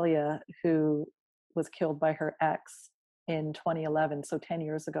Battaglia, who was killed by her ex in 2011, so 10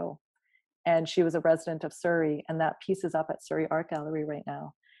 years ago. And she was a resident of Surrey, and that piece is up at Surrey Art Gallery right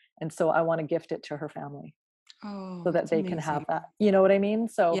now. And so I want to gift it to her family so that they can have that. You know what I mean?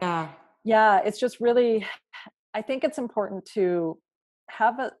 So it's just really, I think it's important to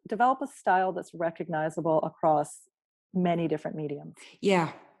develop a style that's recognizable across many different mediums.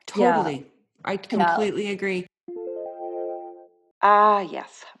 Yeah, totally. Yeah. I completely agree. Ah,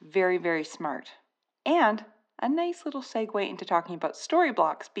 yes, very, very smart. And a nice little segue into talking about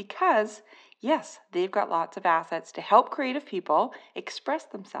Storyblocks because, yes, they've got lots of assets to help creative people express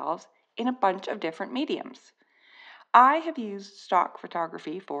themselves in a bunch of different mediums. I have used stock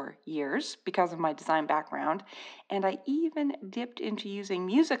photography for years because of my design background, and I even dipped into using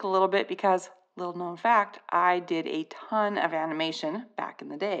music a little bit because, little known fact, I did a ton of animation back in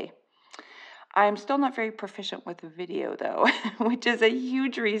the day. I'm still not very proficient with video though, which is a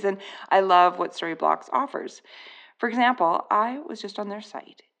huge reason I love what Storyblocks offers. For example, I was just on their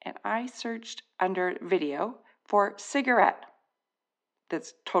site and I searched under video for cigarette.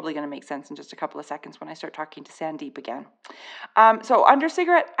 That's totally going to make sense in just a couple of seconds when I start talking to Sandeep again. So under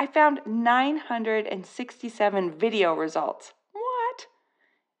cigarette, I found 967 video results. What?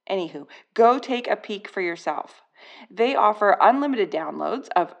 Anywho, go take a peek for yourself. They offer unlimited downloads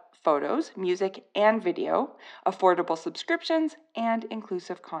of photos, music, and video, affordable subscriptions, and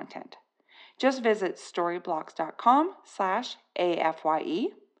inclusive content. Just visit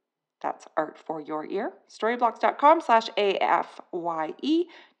storyblocks.com/AFYE. That's art for your ear. Storyblocks.com/AFYE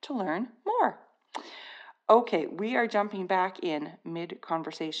to learn more. Okay, we are jumping back in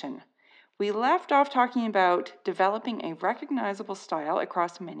mid-conversation. We left off talking about developing a recognizable style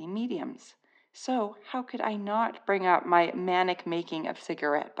across many mediums. So, how could I not bring up my manic making of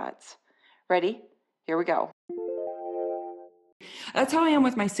cigarette butts? Ready? Here we go. That's how I am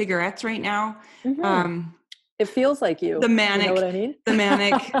with my cigarettes right now. It feels like you. The manic, you know what I mean? the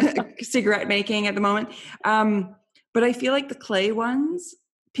manic cigarette making at the moment. But I feel like the clay ones,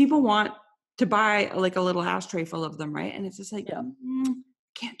 people want to buy like a little ashtray full of them, right? And it's just like,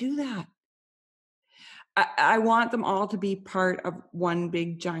 can't do that. I want them all to be part of one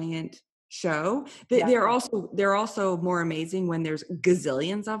big giant show. They're also more amazing when there's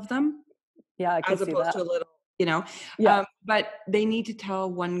gazillions of them. Yeah, I can as see opposed that. to a little, you know. Yeah. But they need to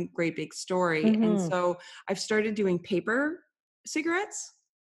tell one great big story. And so I've started doing paper cigarettes.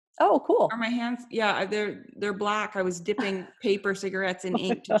 Oh, cool. Are my hands? Yeah, they're black. I was dipping paper cigarettes in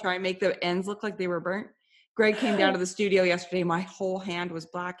ink to try and make the ends look like they were burnt. Greg came down to the studio yesterday. My whole hand was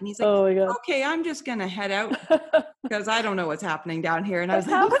black, and he's like, "Oh my God. Okay, I'm just gonna head out because I don't know what's happening down here." And I was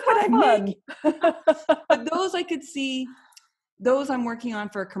like, Have "Look what I make!" fun." But those I could see. Those I'm working on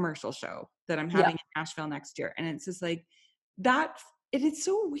for a commercial show that I'm having in Nashville next year, and it's just like that. It's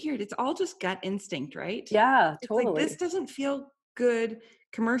so weird. It's all just gut instinct, right? Yeah, It's totally. like this doesn't feel good.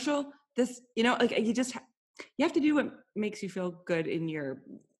 Commercial. This, you know, like you have to do what makes you feel good in your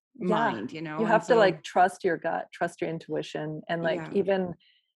mind, you know. You have to like trust your gut, trust your intuition, and like even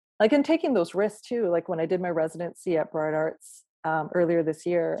like in taking those risks too. Like when I did my residency at Broad Arts earlier this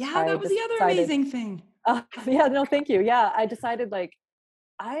year, that was the other amazing thing. No, thank you. Yeah, I decided like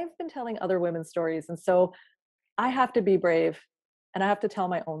I've been telling other women's stories, and so I have to be brave, and I have to tell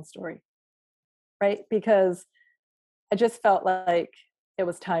my own story, right? Because I just felt like it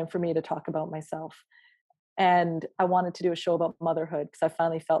was time for me to talk about myself. And I wanted to do a show about motherhood because I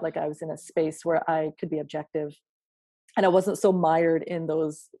finally felt like I was in a space where I could be objective and I wasn't so mired in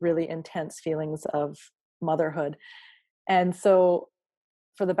those really intense feelings of motherhood. And so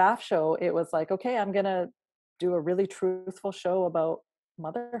for the BAF show, it was like, okay, I'm going to do a really truthful show about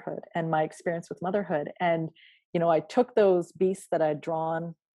motherhood and my experience with motherhood. And, you know, I took those beasts that I'd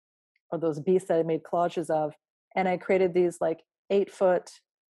drawn or those beasts that I made collages of, and I created these like 8-foot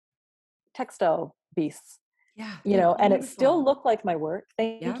textile beasts. Yeah, you know, and it still looked like my work.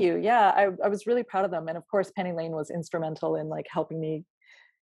 Thank you. Yeah, I was really proud of them. And of course, Penny Lane was instrumental in like helping me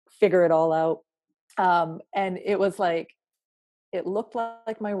figure it all out. And it was like, it looked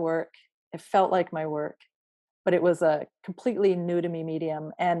like my work. It felt like my work, but it was a completely new to me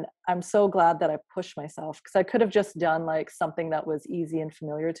medium. And I'm so glad that I pushed myself because I could have just done like something that was easy and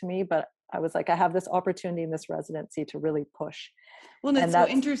familiar to me. But I was like, I have this opportunity in this residency to really push. Well, and it's so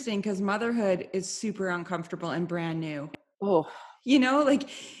interesting because motherhood is super uncomfortable and brand new. Oh, you know, like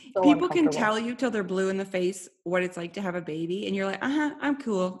so people can tell you till they're blue in the face what it's like to have a baby, and you're like, I'm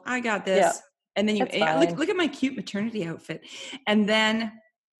cool, I got this. Yeah, and then you look at my cute maternity outfit, and then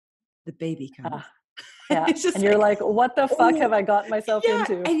the baby comes. Yeah, it's just and you're like, what the fuck have I got myself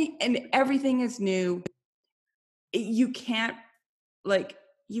into? And everything is new. You can't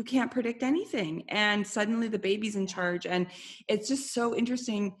predict anything, and suddenly the baby's in charge, and it's just so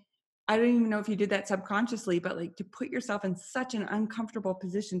interesting. I don't even know if you did that subconsciously, but like to put yourself in such an uncomfortable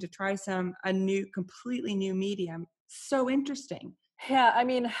position to try completely new medium. So interesting. Yeah, I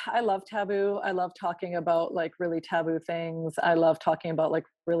mean, I love taboo. I love talking about like really taboo things. I love talking about like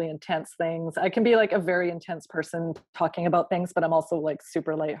really intense things. I can be like a very intense person talking about things, but I'm also like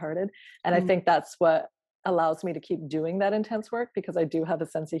super lighthearted. And I think that's what allows me to keep doing that intense work because I do have a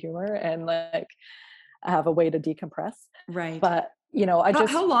sense of humor and like I have a way to decompress. Right. But you know,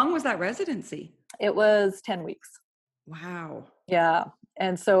 how long was that residency? It was 10 weeks. Wow. Yeah.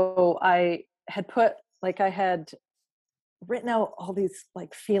 And so I had I had written out all these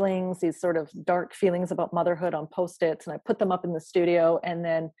like feelings, these sort of dark feelings about motherhood on Post-its, and I put them up in the studio. And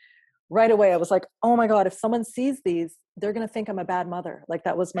then right away I was like, oh my God, if someone sees these, they're going to think I'm a bad mother. Like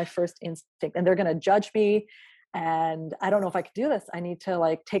that was my first instinct, and they're going to judge me. And I don't know if I could do this. I need to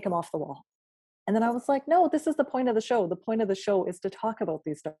like take them off the wall. And then I was like, no, this is the point of the show. The point of the show is to talk about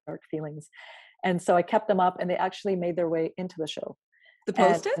these dark feelings. And so I kept them up, and they actually made their way into the show. The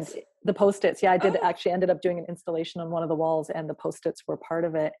Post-its? The Post-its. Yeah, I did actually ended up doing an installation on one of the walls, and the Post-its were part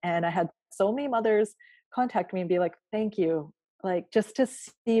of it. And I had so many mothers contact me and be like, thank you. Like just to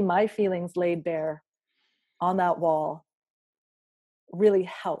see my feelings laid bare on that wall really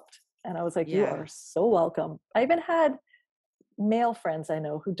helped. And I was like, you are so welcome. I even had male friends I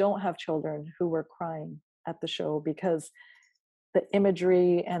know who don't have children who were crying at the show because the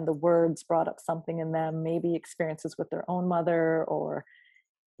imagery and the words brought up something in them, maybe experiences with their own mother, or,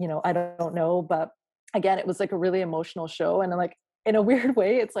 you know, I don't know, but again, it was like a really emotional show, and like in a weird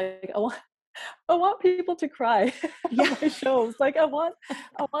way, it's like I want people to cry Yeah. at my shows. Like I want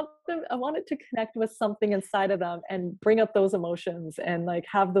it to connect with something inside of them and bring up those emotions and like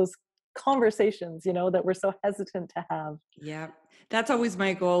have those conversations, you know, that we're so hesitant to have. Yeah. That's always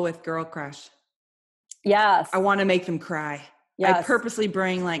my goal with Girl Crush. Yes. I want to make them cry. I Yes. purposely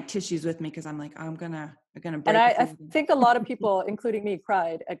bring like tissues with me because I'm like, I'm gonna And break a few I of them. think a lot of people, including me,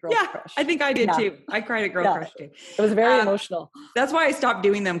 cried at Girl Yeah, Crush. I think I did Yeah. too. I cried at Girl Yeah. Crush too. It was very Um, emotional. That's why I stopped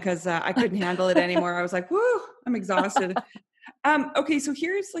doing them because I couldn't handle it anymore. I was like, whoo, I'm exhausted. Okay, so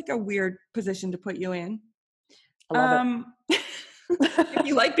here's like a weird position to put you in. I love it. If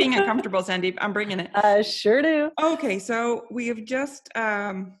you like being uncomfortable, Sandeep, I'm bringing it. I sure do. Okay, so we have just,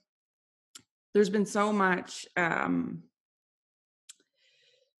 there's been so much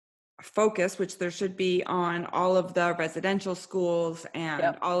focus, which there should be, on all of the residential schools and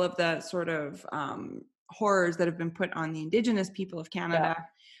Yep. all of the sort of horrors that have been put on the Indigenous people of Canada.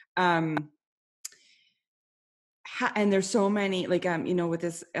 And there's so many, like, you know, with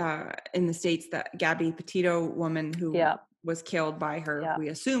this in the States, that Gabby Petito woman who Yeah. was killed by her, Yeah. we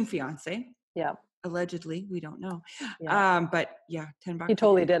assume, fiance. Yeah. Allegedly, we don't know. Yeah. But yeah, $10. He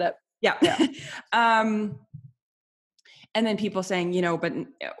totally did it. Yeah. Yeah. And then people saying, you know, but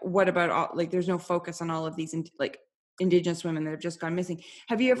what about all, like, there's no focus on all of these like Indigenous women that have just gone missing.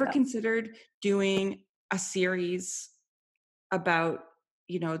 Have you ever considered doing a series about,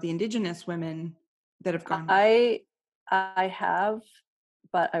 you know, the Indigenous women that have gone? I have,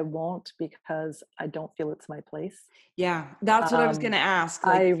 but I won't because I don't feel it's my place. Yeah, that's what I was going to ask.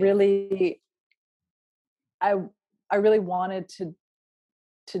 Like, I really wanted to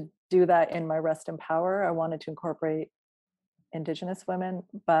do that in my Rest in Power. I wanted to incorporate Indigenous women,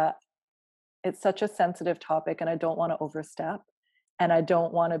 but it's such a sensitive topic and I don't want to overstep, and I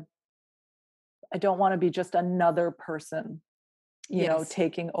don't want to be just another person, you know,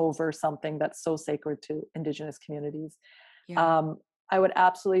 taking over something that's so sacred to Indigenous communities. Yeah. I would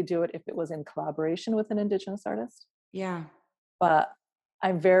absolutely do it if it was in collaboration with an Indigenous artist. Yeah. But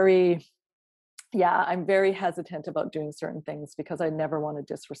I'm very hesitant about doing certain things because I never want to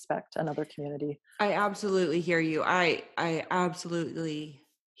disrespect another community. I absolutely hear you. I absolutely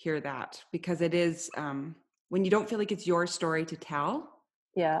hear that, because it is when you don't feel like it's your story to tell,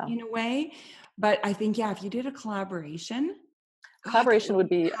 Yeah. in a way. But I think, yeah, if you did a collaboration, Collaboration would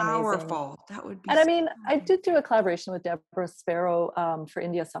be powerful. amazing. That would be. And I mean, I did do a collaboration with Deborah Sparrow for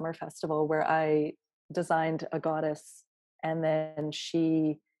India Summer Festival, where I designed a goddess, and then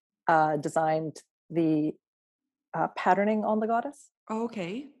she designed the patterning on the goddess.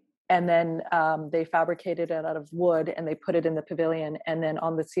 Okay. And then they fabricated it out of wood and they put it in the pavilion. And then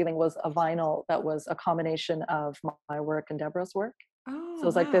on the ceiling was a vinyl that was a combination of my work and Deborah's work. Oh, so it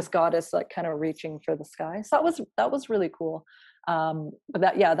was like this goddess, like kind of reaching for the sky. So that was really cool. But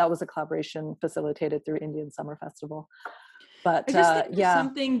that was a collaboration facilitated through Indian Summer Festival. But I just think there's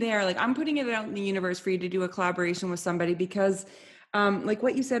something there. Like, I'm putting it out in the universe for you to do a collaboration with somebody, because like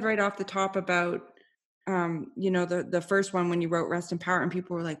what you said right off the top about you know, the first one, when you wrote Rest in Power, and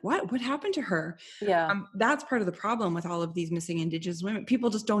people were like, what happened to her? Yeah. That's part of the problem with all of these missing Indigenous women.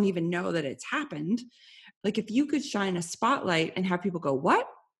 People just don't even know that it's happened. Like, if you could shine a spotlight and have people go, what?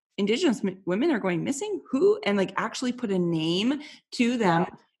 Indigenous women are going missing? Who? And like actually put a name to them.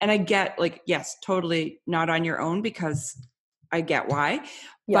 Yeah. And I get, like, yes, totally not on your own, because I get why,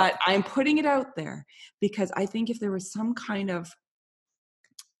 but I'm putting it out there because I think if there was some kind of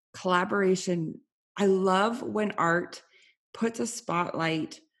collaboration, I love when art puts a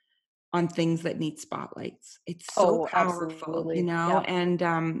spotlight on things that need spotlights. It's so powerful, absolutely. you know? Yeah. And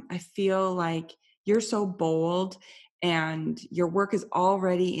I feel like you're so bold and your work is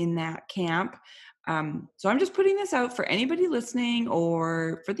already in that camp. So I'm just putting this out for anybody listening,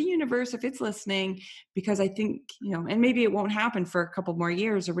 or for the universe if it's listening, because I think, you know, and maybe it won't happen for a couple more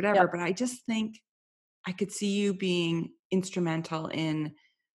years or whatever, but I just think I could see you being instrumental in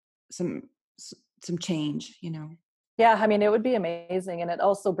some change, you know. Yeah, I mean, it would be amazing. And it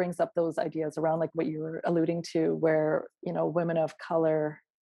also brings up those ideas around like what you were alluding to, where, you know, women of color,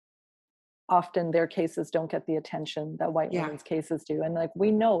 often their cases don't get the attention that white women's cases do. And like, we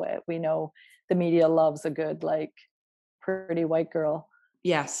know it. We know the media loves a good, like, pretty white girl.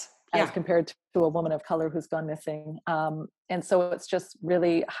 Yes. As compared to a woman of color who's gone missing. And so it's just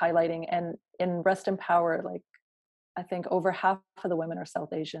really highlighting. And in Rest in Power, like, I think over half of the women are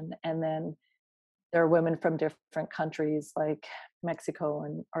South Asian. And then there are women from different countries like Mexico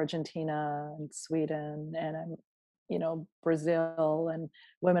and Argentina and Sweden and, you know, Brazil, and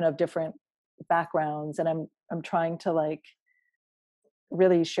women of different backgrounds. And I'm trying to, like,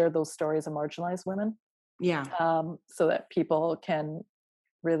 really share those stories of marginalized women, Yeah. so that people can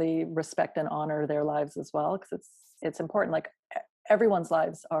really respect and honor their lives as well, because it's important. Like everyone's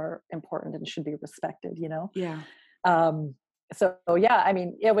lives are important and should be respected, you know. Yeah. So yeah, I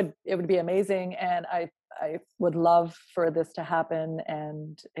mean, it would be amazing, and I would love for this to happen,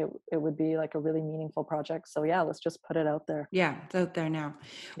 and it would be like a really meaningful project. So yeah, let's just put it out there. Yeah, it's out there now.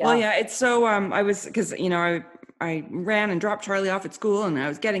 Yeah. Well, yeah, it's so I was, because I ran and dropped Charlie off at school, and I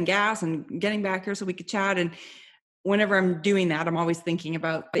was getting gas and getting back here so we could chat. And whenever I'm doing that, I'm always thinking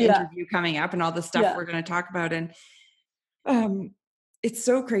about the Yeah. interview coming up and all the stuff Yeah. we're going to talk about. And it's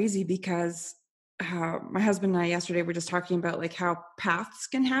so crazy because my husband and I yesterday were just talking about like how paths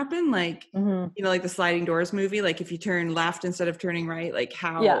can happen, like like the sliding doors movie, like if you turn left instead of turning right, like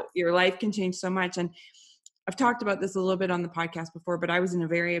how your life can change so much. And I've talked about this a little bit on the podcast before, but I was in a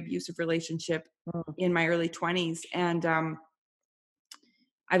very abusive relationship in my early 20s, and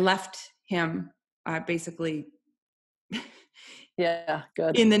I left him basically Yeah,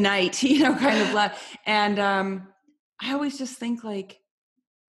 good. in the night, kind of left. And I always just think like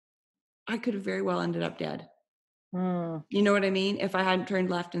I could have very well ended up dead. You know what I mean? If I hadn't turned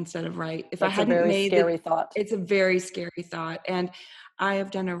left instead of right, if That's I hadn't a very made scary thought. it's a very scary thought. And I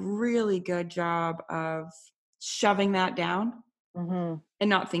have done a really good job of shoving that down and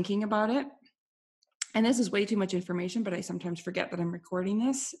not thinking about it. And this is way too much information, but I sometimes forget that I'm recording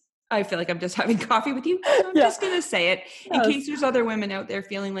this. I feel like I'm just having coffee with you. So I'm just going to say it in case there's other women out there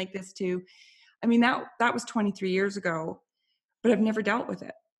feeling like this too. I mean, that was 23 years ago, but I've never dealt with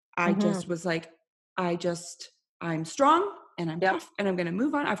it. I just was like, I'm strong and I'm tough and I'm going to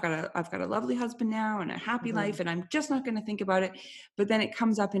move on. I've got a lovely husband now and a happy life, and I'm just not going to think about it. But then it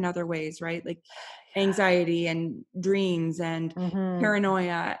comes up in other ways, right? Like anxiety and dreams and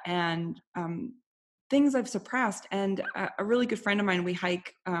paranoia and things I've suppressed. And a really good friend of mine, we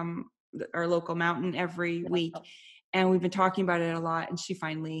hike our local mountain every week, and we've been talking about it a lot. And she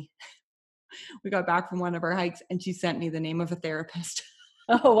finally, we got back from one of our hikes, and she sent me the name of a therapist.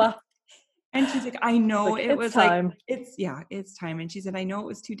 Oh, wow. And she's like, I know like, it was time. like, it's time. And she said, I know it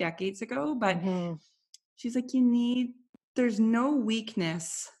was 2 decades ago, but she's like, there's no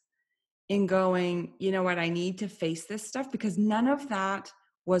weakness in going, you know what, I need to face this stuff, because none of that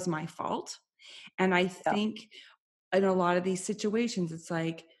was my fault. And I think in a lot of these situations, it's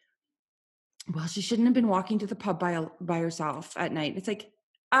like, well, she shouldn't have been walking to the pub by herself at night. It's like,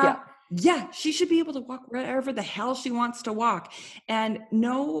 yeah, she should be able to walk wherever the hell she wants to walk. And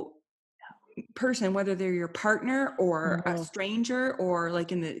no person, whether they're your partner or a stranger, or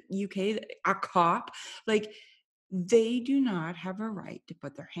like in the UK, a cop, like they do not have a right to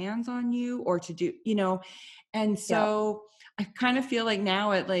put their hands on you or to do, and so I kind of feel like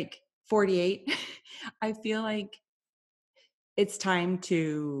now at like 48, I feel like it's time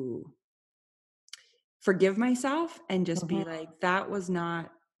to forgive myself and just be like, that was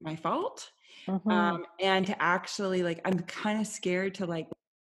not my fault. And to actually, like, I'm kind of scared to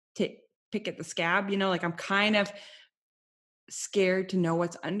pick at the scab, like I'm kind of scared to know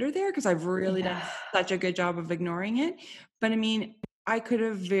what's under there, because I've really done such a good job of ignoring it. But I mean, I could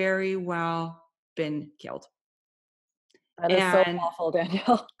have very well been killed. That is so awful,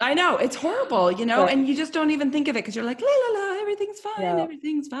 Danielle. I know, it's horrible, and you just don't even think of it, because you're like, la la la, everything's fine,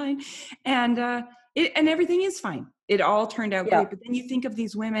 everything's fine. And and everything is fine. It all turned out great. But then you think of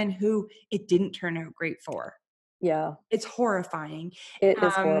these women who it didn't turn out great for. Yeah. It's horrifying. It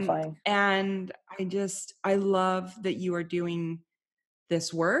is horrifying. And I love that you are doing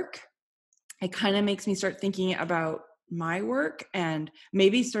this work. It kind of makes me start thinking about my work and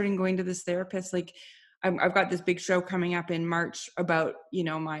maybe starting going to this therapist. Like I've got this big show coming up in March about,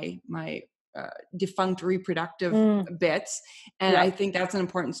 my defunct reproductive bits. And I think that's an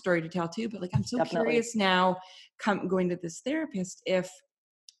important story to tell too. But like, I'm so curious now going to this therapist if,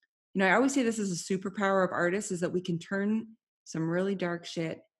 I always say this is a superpower of artists, is that we can turn some really dark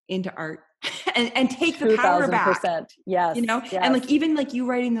shit into art and take the power back. Yes. And like, even like you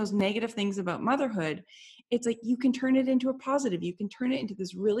writing those negative things about motherhood, it's like, you can turn it into a positive. You can turn it into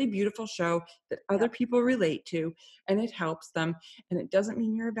this really beautiful show that other people relate to, and it helps them. And it doesn't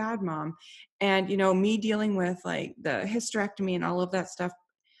mean you're a bad mom. And, me dealing with like the hysterectomy and all of that stuff,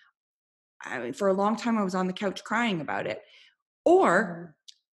 I mean, for a long time, I was on the couch crying about it. Or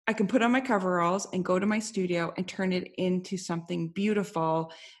I can put on my coveralls and go to my studio and turn it into something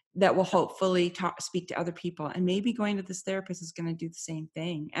beautiful that will hopefully speak to other people. And maybe going to this therapist is going to do the same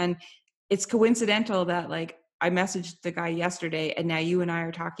thing. And it's coincidental that like I messaged the guy yesterday, and now you and I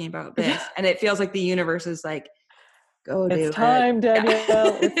are talking about this, and it feels like the universe is like, go do it. It's time,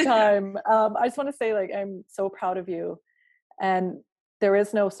 Danielle. It's time. I just want to say, like, I'm so proud of you. And there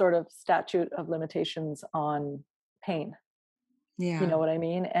is no sort of statute of limitations on pain. Yeah. You know what I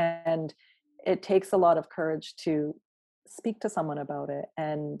mean? And it takes a lot of courage to speak to someone about it.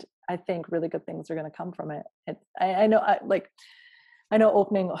 And I think really good things are going to come from it. I know, I know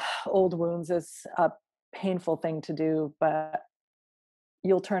opening old wounds is a painful thing to do, but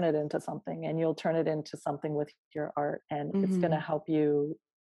you'll turn it into something, and you'll turn it into something with your art, and it's going to help you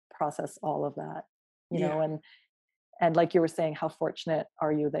process all of that, you know. And like you were saying, how fortunate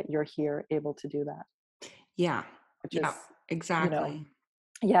are you that you're here able to do that? Yeah. Which Yeah, is, exactly.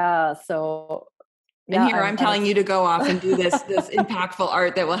 So And yeah, here I'm telling you to go off and do this impactful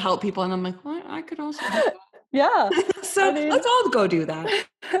art that will help people. And I'm like, well, I could also do that. Yeah. So I mean, let's all go do that.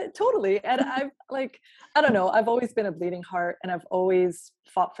 Totally. And I've I don't know, I've always been a bleeding heart, and I've always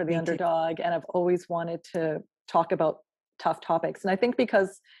fought for the underdog, and I've always wanted to talk about tough topics. And I think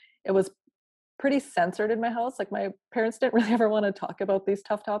because it was pretty censored in my house, like my parents didn't really ever want to talk about these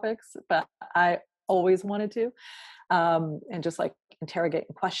tough topics, but I always wanted to, and just like interrogate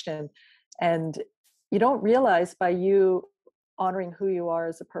and question. And you don't realize, by you honoring who you are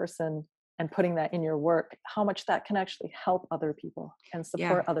as a person and putting that in your work, how much that can actually help other people and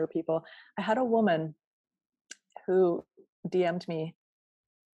support other people. I had a woman who DM'd me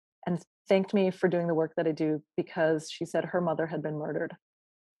and thanked me for doing the work that I do, because she said her mother had been murdered.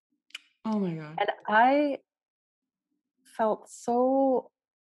 Oh my God. And I felt so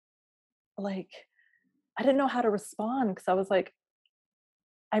like, I didn't know how to respond, because I was like,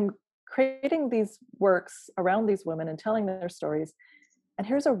 I'm creating these works around these women and telling their stories, and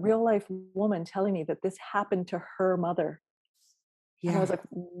here's a real life woman telling me that this happened to her mother. And I was like,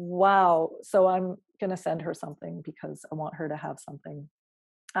 wow. So I'm going to send her something, because I want her to have something.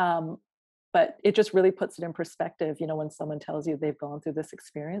 But it just really puts it in perspective, you know, when someone tells you they've gone through this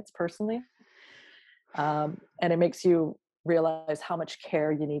experience personally. And it makes you realize how much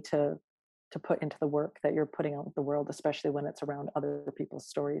care you need to put into the work that you're putting out in the world, especially when it's around other people's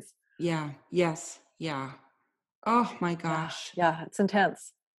stories. Yeah. Yes. Yeah. Oh my gosh. Yeah, it's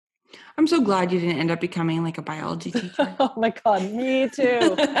intense. I'm so glad you didn't end up becoming like a biology teacher. Oh my God, me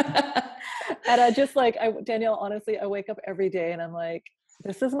too. And I just Danielle, honestly, I wake up every day and I'm like,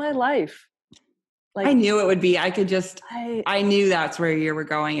 this is my life. Like, I knew it would be. I knew that's where you were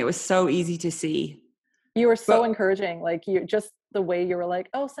going. It was so easy to see. You were so encouraging. Like, you just, the way you were like,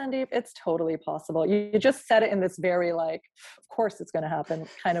 oh, Sandeep, it's totally possible. You just said it in this very like, of course it's going to happen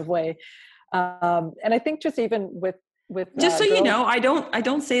kind of way. And I think just even with just so girls, you know, I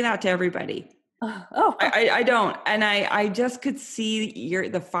don't say that to everybody. Oh, I don't. And I just could see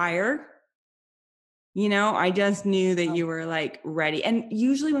the fire, you know, I just knew that you were like ready. And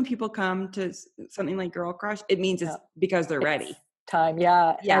usually when people come to something like Girl Crush, it means it's because they're ready. Time.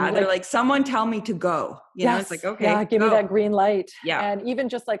 Yeah. Yeah. And they're like, someone tell me to go, you know, it's like, okay, yeah, give me that green light. Yeah. And even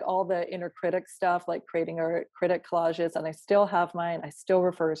just like all the inner critic stuff, like creating our critic collages, and I still have mine, I still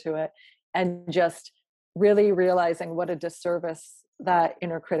refer to it, and just really realizing what a disservice that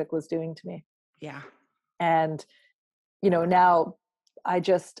inner critic was doing to me. Yeah. And, you know, now I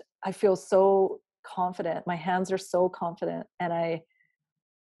feel so confident. My hands are so confident. And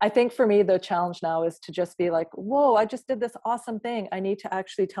I think for me, the challenge now is to just be like, whoa, I just did this awesome thing. I need to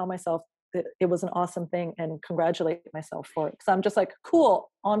actually tell myself that it was an awesome thing and congratulate myself for it. So I'm just like, cool,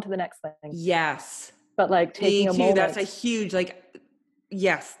 on to the next thing. Yes. But like taking a moment. That's a huge,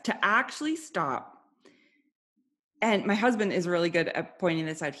 yes, to actually stop. And my husband is really good at pointing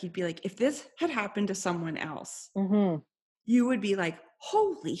this out. He'd be like, if this had happened to someone else, you would be like,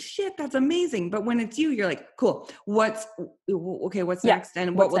 holy shit, that's amazing. But when it's you, you're like, cool, what's next?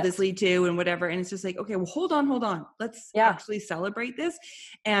 And what will this lead to? And whatever. And it's just like, okay, well, hold on. Let's actually celebrate this.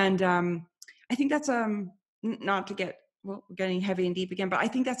 And I think that's, not to get, getting heavy and deep again, but I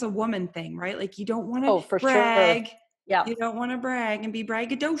think that's a woman thing, right? Like, you don't want to brag. Sure. Yeah. You don't want to brag and be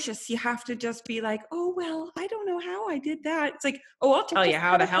braggadocious. You have to just be like, oh, well, I don't know how I did that. It's like, oh, I'll tell you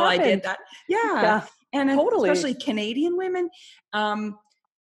how the hell I did that. Yeah. And totally. Especially Canadian women,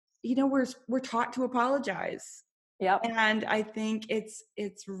 you know, we're taught to apologize. Yeah. And I think it's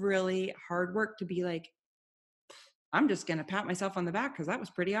really hard work to be like, I'm just going to pat myself on the back because that was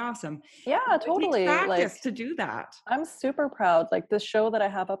pretty awesome. Yeah, totally. It takes practice to do that. I'm super proud. Like, this show that I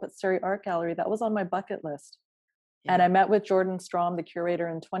have up at Surrey Art Gallery, that was on my bucket list. Yeah. And I met with Jordan Strom, the curator,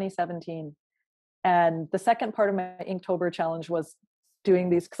 in 2017. And the second part of my Inktober challenge was doing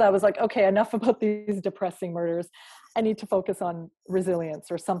these, because I was like, okay, enough about these depressing murders. I need to focus on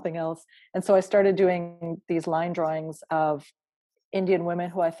resilience or something else. And so I started doing these line drawings of Indian women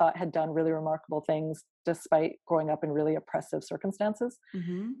who I thought had done really remarkable things despite growing up in really oppressive circumstances,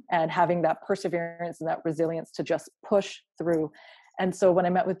 and having that perseverance and that resilience to just push through. And so when I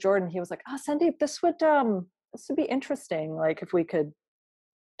met with Jordan, he was like, oh, Sandeep, this would be interesting. Like if we could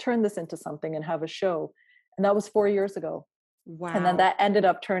turn this into something and have a show. And that was 4 years ago. Wow. And then that ended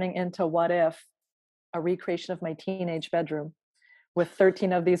up turning into What If, a recreation of my teenage bedroom with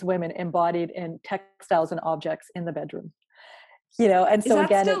 13 of these women embodied in textiles and objects in the bedroom. And so is that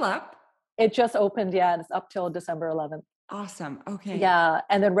again, still up? it just opened, yeah, and it's up till December 11th. Awesome. Okay. Yeah,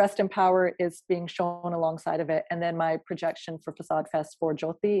 and then Rest in Power is being shown alongside of it, and then my projection for Facade Fest for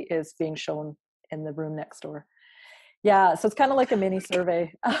Jyoti is being shown in the room next door. Yeah, so it's kind of like a mini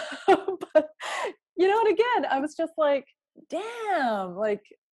survey. But and again, I was just like, damn, like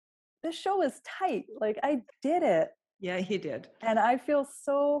this show is tight. Like I did it. Yeah, you did. And I feel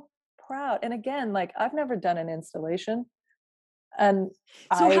so proud. And again, like I've never done an installation. And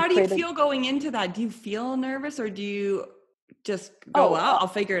so how do you feel going into that? Do you feel nervous or do you just go, I'll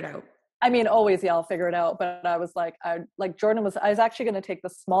figure it out? I mean, always, yeah, I'll figure it out. But I was like, I was actually going to take the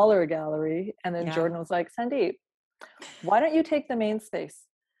smaller gallery. And then Jordan was like, Sandeep, why don't you take the main space?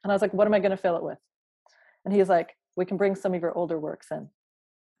 And I was like, what am I going to fill it with? And he's like, we can bring some of your older works in.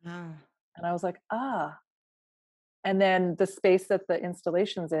 And I was like, And then the space that the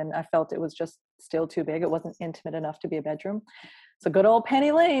installation's in, I felt it was just still too big. It wasn't intimate enough to be a bedroom. So good old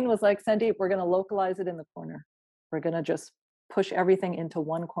Penny Lane was like, Sandeep, we're going to localize it in the corner. We're going to just push everything into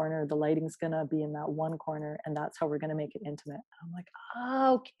one corner. The lighting's going to be in that one corner. And that's how we're going to make it intimate. I'm like,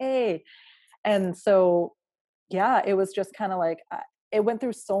 okay. And so, yeah, it was just kind of like, it went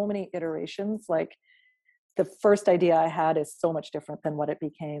through so many iterations. Like the first idea I had is so much different than what it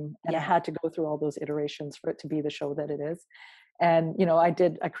became. And I had to go through all those iterations for it to be the show that it is. And,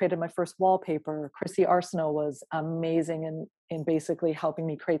 I created my first wallpaper. Chrissy Arsenault was amazing in basically helping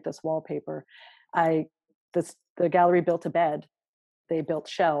me create this wallpaper. The gallery built a bed. They built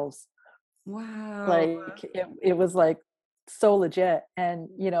shelves. Wow. Like it was like so legit. And,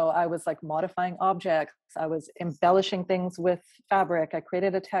 I was like modifying objects. I was embellishing things with fabric. I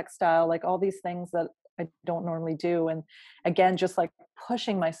created a textile, like all these things that I don't normally do. And again, just like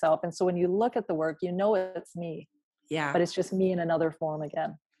pushing myself. And so when you look at the work, it's me. Yeah. But it's just me in another form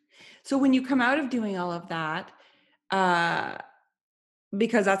again. So when you come out of doing all of that,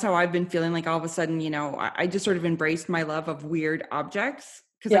 because that's how I've been feeling, like all of a sudden, I just sort of embraced my love of weird objects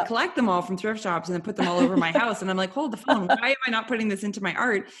because I collect them all from thrift shops and then put them all over my house. And I'm like, hold the phone. Why am I not putting this into my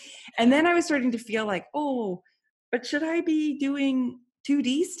art? And then I was starting to feel like, oh, but should I be doing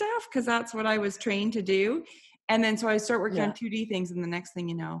 2D stuff? Because that's what I was trained to do. And then so I start working on 2D things, and the next thing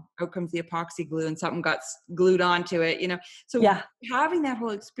you know, out comes the epoxy glue and something got glued onto it, So having that whole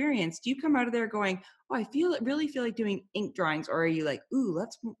experience, do you come out of there going, oh, I really feel like doing ink drawings, or are you like, ooh,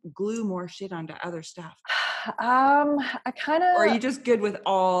 let's glue more shit onto other stuff? I kind of. Or are you just good with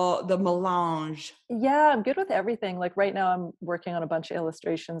all the melange? Yeah, I'm good with everything. Like right now, I'm working on a bunch of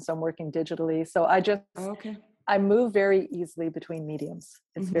illustrations, so I'm working digitally. So I just. Okay. I move very easily between mediums.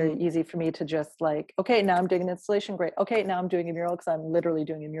 It's very easy for me to just like, okay, now I'm doing an installation. Great. Okay, now I'm doing a mural because I'm literally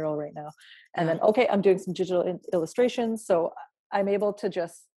doing a mural right now. And then, okay, I'm doing some digital illustrations. So I'm able to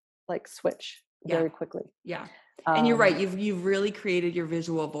just like switch very quickly. Yeah. And you're right. You've really created your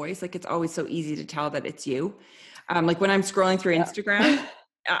visual voice. Like it's always so easy to tell that it's you. Like when I'm scrolling through Instagram,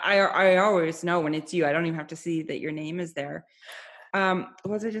 I always know when it's you. I don't even have to see that your name is there.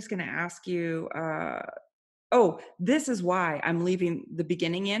 Was I just going to ask you, this is why I'm leaving the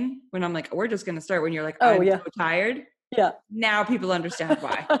beginning in when I'm like, we're just going to start when you're like, I'm so tired. Yeah. Now people understand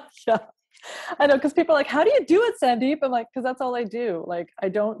why. Yeah. I know. Cause people are like, how do you do it, Sandeep? I'm like, cause that's all I do. Like, I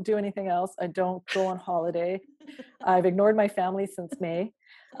don't do anything else. I don't go on holiday. I've ignored my family since May.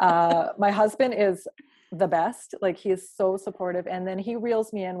 My husband is the best. Like he is so supportive. And then he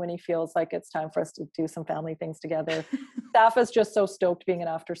reels me in when he feels like it's time for us to do some family things together. Staff is just so stoked being in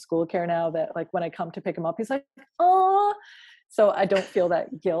after school care now that like when I come to pick him up, he's like, oh, so I don't feel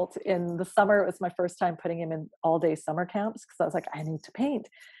that guilt. In the summer, it was my first time putting him in all day summer camps. Cause I was like, I need to paint.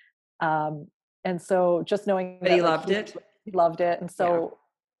 And so just knowing that he loved it. He loved it. And so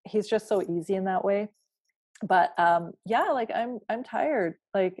he's just so easy in that way. But like I'm tired.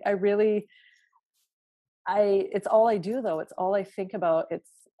 Like it's all I do though. It's all I think about.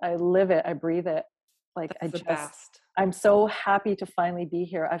 I live it. I breathe it. Like I'm so happy to finally be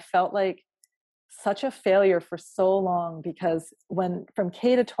here. I felt like such a failure for so long because from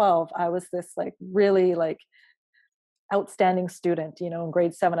K to 12, I was this like really like outstanding student. In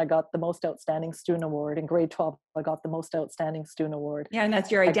grade 7, I got the most outstanding student award. In grade 12, I got the most outstanding student award. Yeah. And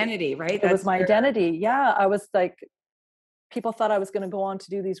that's your identity, right? It was my identity. Yeah. I was like, people thought I was going to go on to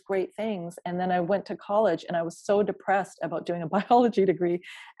do these great things. And then I went to college and I was so depressed about doing a biology degree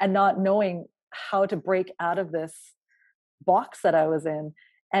and not knowing how to break out of this box that I was in.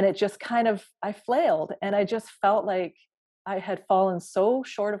 And it just kind of, I flailed, and I just felt like I had fallen so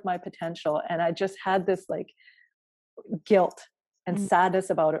short of my potential. And I just had this like guilt and Mm. sadness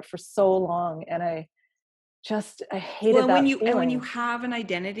about it for so long. And I hated Well, that and when you feeling. have an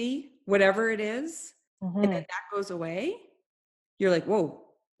identity, whatever it is, and then Mm-hmm. that goes away, you're like, whoa,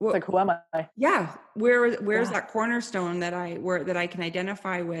 It's like, who am I? yeah, where's Yeah. that cornerstone that I can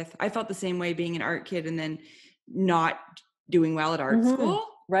identify with? I felt the same way being an art kid and then not doing well at art Mm-hmm. school. Was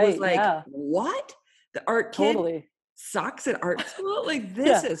Right. like, Yeah. what? The art kid Totally. sucks at art school? Like,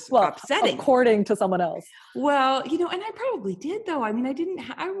 this Yeah. is Well, upsetting. according to someone else. Well, and I probably did though. I mean,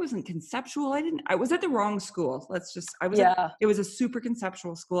 I wasn't conceptual. I was at the wrong school. Yeah. It was a super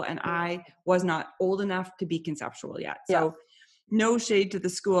conceptual school, and I was not old enough to be conceptual yet. Yeah. So no shade to the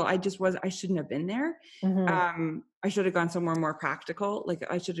school. I shouldn't have been there. Mm-hmm. I should have gone somewhere more practical. Like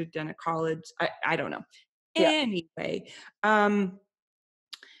I should have done a college. I don't know. Yeah. Anyway.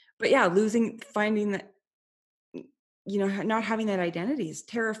 But yeah, finding that, not having that identity is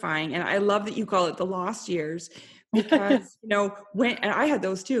terrifying. And I love that you call it the lost years, because, and I had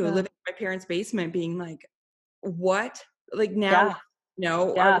those too, living in my parents' basement being like, what? Like now,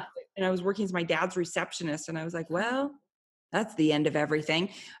 Yeah. I was working as my dad's receptionist, and I was like, well, that's the end of everything.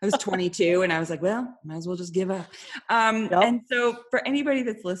 I was 22 and I was like, well, might as well just give up. Yep. And so for anybody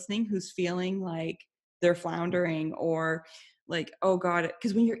that's listening, who's feeling like they're floundering or like, oh God,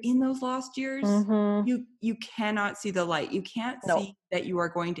 because when you're in those lost years, Mm-hmm. you cannot see the light. You can't see that you are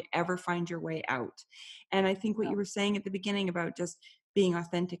going to ever find your way out. And I think what you were saying at the beginning about just being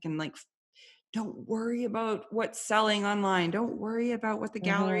authentic and like, don't worry about what's selling online. Don't worry about what the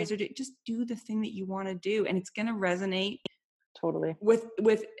galleries are doing. Just do the thing that you want to do. And it's going to resonate Totally. with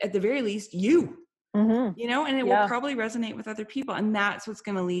at the very least you, Mm-hmm. and it will probably resonate with other people. And that's what's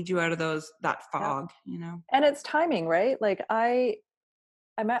going to lead you out of that fog, And it's timing, right? Like I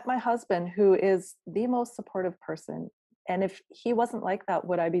met my husband, who is the most supportive person. And if he wasn't like that,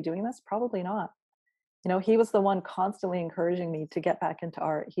 would I be doing this? Probably not. He was the one constantly encouraging me to get back into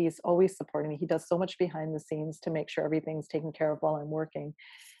art. He's always supporting me. He does so much behind the scenes to make sure everything's taken care of while I'm working.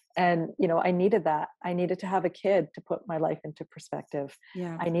 And, I needed that. I needed to have a kid to put my life into perspective.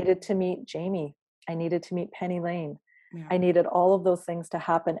 Yeah. I needed to meet Jamie. I needed to meet Penny Lane. Yeah. I needed all of those things to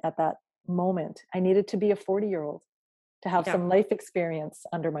happen at that moment. I needed to be a 40-year-old, to have some life experience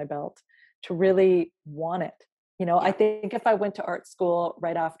under my belt, to really want it. I think if I went to art school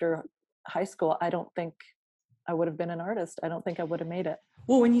right after high school, I don't think I would have been an artist. I don't think I would have made it.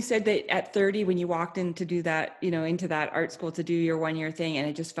 Well, when you said that at 30, when you walked in to do that, into that art school to do your 1-year thing, and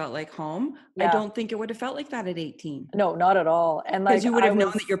it just felt like home, I don't think it would have felt like that at 18. No, not at all. And because you would have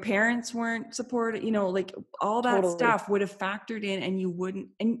known that your parents weren't supported, like all that stuff would have factored in, and you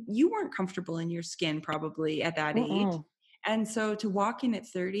weren't comfortable in your skin probably at that age. And so to walk in at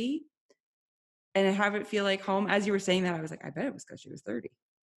 30 and have it feel like home, as you were saying that, I was like, I bet it was because she was 30.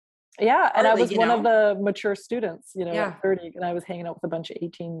 Yeah. And I was one of the mature students, at 30, and I was hanging out with a bunch of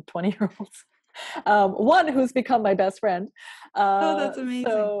 18, 20-year-olds. One who's become my best friend. Oh, that's amazing.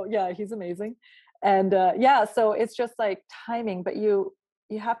 So yeah, he's amazing. And so it's just like timing, but you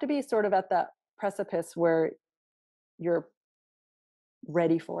have to be sort of at that precipice where you're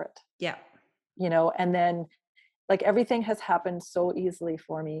ready for it. Yeah. And then like everything has happened so easily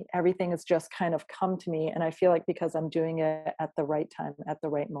for me. Everything has just kind of come to me. And I feel like because I'm doing it at the right time, at the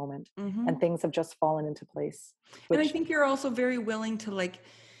right moment, and things have just fallen into place. And I think you're also very willing to like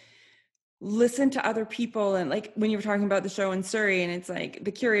listen to other people. And like when you were talking about the show in Surrey, and it's like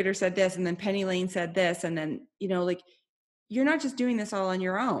the curator said this, and then Penny Lane said this, and then, like you're not just doing this all on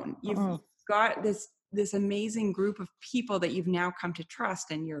your own. You've got this amazing group of people that you've now come to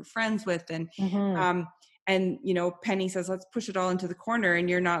trust and you're friends with. And, and, Penny says, let's push it all into the corner. And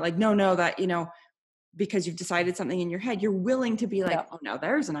you're not like, no, that, because you've decided something in your head, you're willing to be like, oh, no,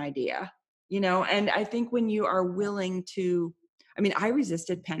 there's an idea, and I think when you are willing to, I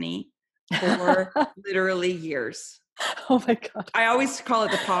resisted Penny for literally years. Oh my God. I always call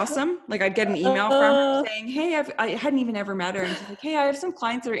it the possum. Like I'd get an email from her saying, hey, I hadn't even ever met her. And she's like, hey, I have some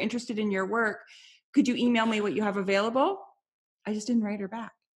clients that are interested in your work. Could you email me what you have available? I just didn't write her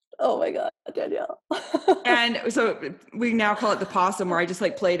back. Oh my God, Danielle. And so we now call it the possum, where I just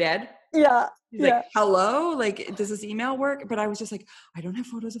like play dead. Yeah. She's like, hello, like, does this email work? But I was just like, I don't have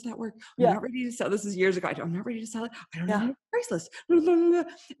photos of that work. I'm not ready to sell. This is years ago. I'm not ready to sell it. I don't have a price list.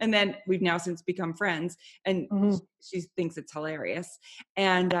 And then we've now since become friends, and she thinks it's hilarious.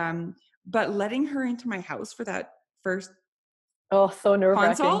 And, but letting her into my house for that first so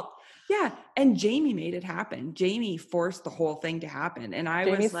nerve-wracking. consult. Yeah. And Jamie made it happen. Jamie forced the whole thing to happen. And I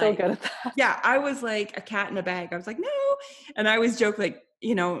Jamie's was so like, good at that. yeah, I was like a cat in a bag. I was like, no. And I always joke, like,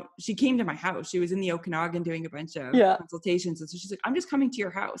 you know, she came to my house. She was in the Okanagan doing a bunch of Yeah. consultations. And so she's like, I'm just coming to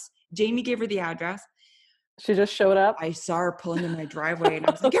your house. Jamie gave her the address. She just showed up. I saw her pull into my driveway and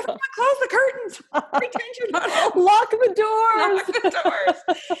I was like, everyone close the curtains. Pretend you're not home. Lock the doors. Lock the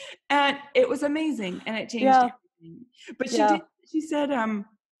doors. And it was amazing. And it changed everything. But she said,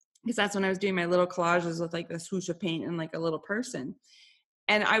 because that's when I was doing my little collages with like the swoosh of paint and like a little person.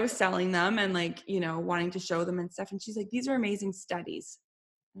 And I was selling them and like, you know, wanting to show them and stuff. And she's like, these are amazing studies.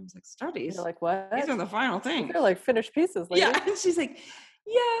 And I was like, studies? You're like, what? These are the final things. They're like finished pieces. Lady. Yeah. And she's like,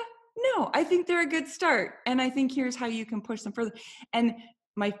 yeah, no, I think they're a good start. And I think here's how you can push them further. And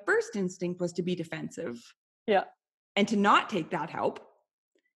my first instinct was to be defensive. Yeah. And to not take that help.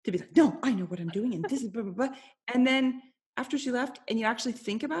 To be like, no, I know what I'm doing. And this is blah, blah, blah. And then after she left and you actually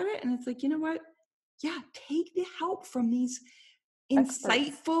think about it and it's like, you know what? Yeah, take the help from these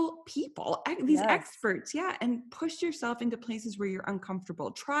insightful people, these experts. Yeah. And push yourself into places where you're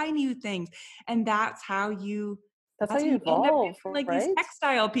uncomfortable. Try new things. And that's how you evolve, end up doing, like, right? these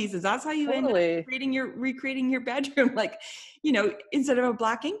textile pieces. That's how you end up recreating your bedroom. Like, you know, instead of a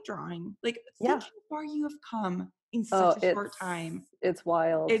black ink drawing, like think how far you have come in such a short time. It's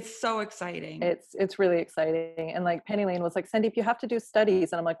wild. It's so exciting. It's really exciting. And like Penny Lane was like, Sandeep, you have to do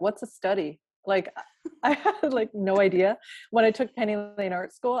studies. And I'm like, what's a study? Like I had like no idea. When I took Penny Lane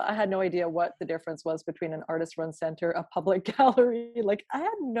Art School, I had no idea what the difference was between an artist run center, a public gallery. Like I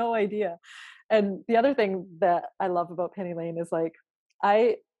had no idea. And the other thing that I love about Penny Lane is like,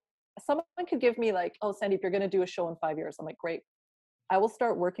 someone could give me like, oh, Sandeep, you're going to do a show in 5 years. I'm like, great. I will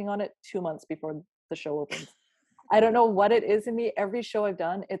start working on it 2 months before the show opens. I don't know what it is in me. Every show I've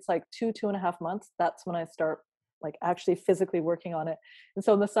done, it's like 2.5 months. That's when I start like actually physically working on it. And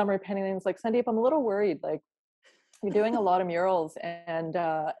so in the summer, Penny Lane's like, Sandeep, I'm a little worried. Like you're doing a lot of murals and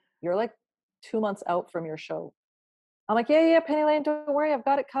you're like 2 months out from your show. I'm like, yeah, Penny Lane, don't worry, I've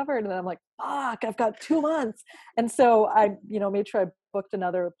got it covered. And then I'm like, fuck, I've got 2 months. And so I, made sure I booked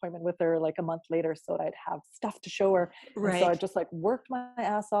another appointment with her like a month later so that I'd have stuff to show her. Right. And so I just like worked my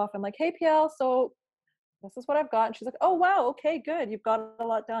ass off. I'm like, hey, PL, so this is what I've got. And she's like, oh, wow, okay, good. You've got a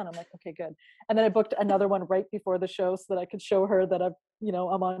lot done. I'm like, okay, good. And then I booked another one right before the show so that I could show her that I'm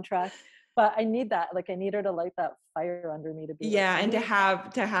on track. But I need that. Like I need her to light that fire under me to be. Yeah. Like, and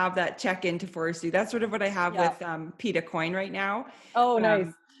to have that check-in to force you. That's sort of what I have with Peta Coyne right now. Oh,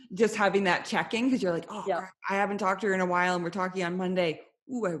 nice. Just having that check-in because you're like, oh, I haven't talked to her in a while and we're talking on Monday.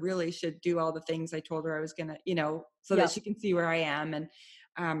 Ooh, I really should do all the things I told her I was going to, so that she can see where I am. And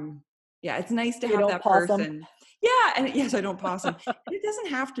it's nice to have that person. Yeah. And yes, I don't possum. It doesn't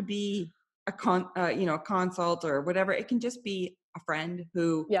have to be a consult or whatever. It can just be a friend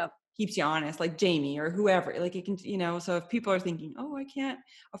who keeps you honest, like Jamie or whoever. Like it can, so if people are thinking, oh, I can't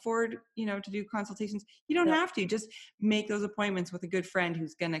afford, to do consultations, you don't have to. Just make those appointments with a good friend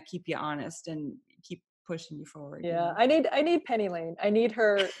who's going to keep you honest and keep pushing you forward. Yeah. I need Penny Lane. I need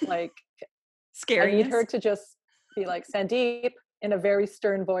her like scary. I need her to just be like, Sandeep, in a very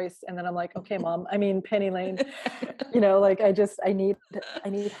stern voice. And then I'm like, okay, Mom, Penny Lane, like I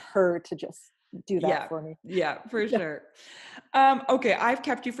need her to just do that for me. Yeah, for sure. Okay. I've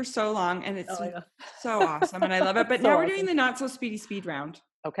kept you for so long and it's so awesome and I love it. But now we're doing the not so speedy speed round.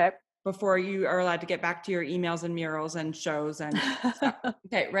 Okay. Before you are allowed to get back to your emails and murals and shows and stuff.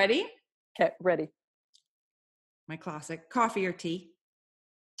 Okay. Ready? Okay. Ready. My classic, coffee or tea?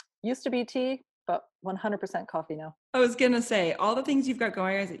 Used to be tea, but 100% coffee now. I was going to say, all the things you've got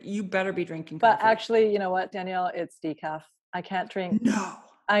going, you better be drinking coffee. But actually, you know what, Danielle? It's decaf. I can't drink. No.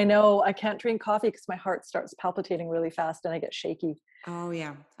 I know. I can't drink coffee because my heart starts palpitating really fast and I get shaky. Oh,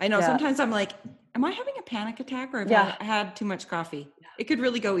 yeah. I know. Yeah. Sometimes I'm like, am I having a panic attack or have I had too much coffee? Yeah. It could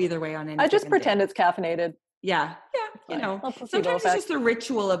really go either way on any I just pretend it's caffeinated. Yeah. Yeah. Sometimes it's just the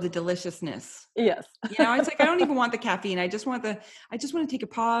ritual of the deliciousness. Yes. It's like, I don't even want the caffeine. I just want to take a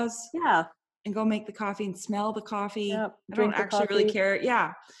pause. Yeah. And go make the coffee and smell the coffee. Yeah, I don't actually really care.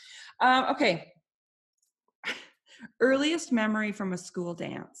 Yeah. Okay. Earliest memory from a school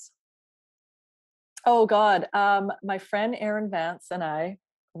dance. Oh God. My friend Erin Vance and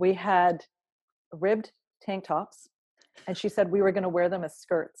we had ribbed tank tops and she said we were going to wear them as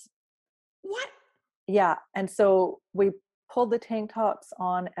skirts. What? Yeah. And so we pulled the tank tops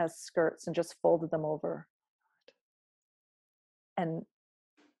on as skirts and just folded them over. And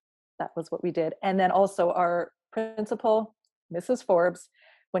that was what we did. And then also our principal, Mrs. Forbes,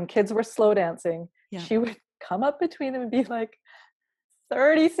 when kids were slow dancing, she would come up between them and be like,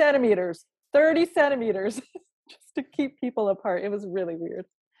 30 centimeters, just to keep people apart. It was really weird.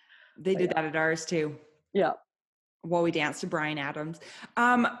 They did that at ours too. Yeah. While we danced to Bryan Adams.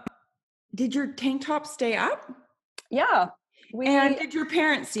 Did your tank top stay up? Yeah. And did your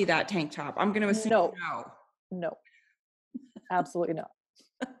parents see that tank top? I'm going to assume no. No. Absolutely not.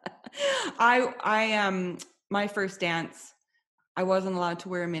 My first dance, I wasn't allowed to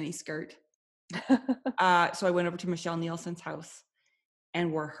wear a mini skirt. So I went over to Michelle Nielsen's house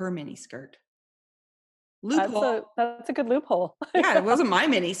and wore her mini skirt. Loophole. That's a good loophole. Yeah, it wasn't my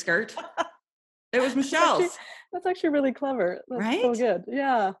mini skirt. It was Michelle's. That's actually really clever. That's right? So good.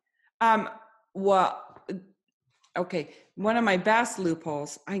 Yeah. Well, okay. One of my best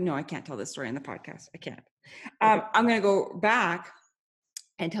loopholes. I know I can't tell this story in the podcast. I can't. Okay. I'm going to go back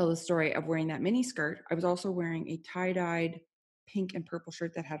and tell the story of wearing that mini skirt. I was also wearing a tie-dyed pink and purple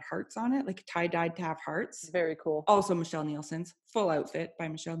shirt that had hearts on it, like tie-dyed to have hearts. Very cool. Also Michelle Nielsen's full outfit by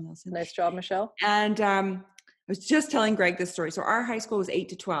Michelle Nielsen. Nice job, Michelle. And I was just telling Greg this story. So our high school was 8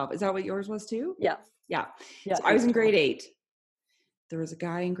 to 12. Is that what yours was too? Yeah. Yeah. So I was in grade 8. There was a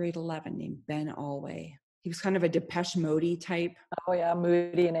guy in grade 11 named Ben Alway. He was kind of a Depeche Mode type. Oh yeah,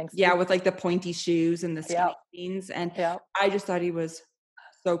 moody and angsty. Yeah, with like the pointy shoes and the skinny jeans. And I just thought he was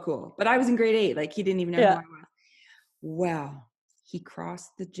so cool. But I was in grade 8. Like he didn't even know who I was. Well, he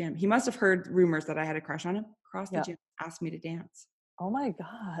crossed the gym. He must have heard rumors that I had a crush on him. Crossed the gym, asked me to dance. Oh my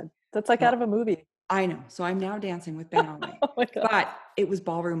God. That's like out of a movie. I know. So I'm now dancing with Ben Alway. Oh my God. But it was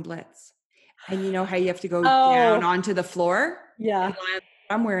ballroom blitz. And you know how you have to go down onto the floor? Yeah.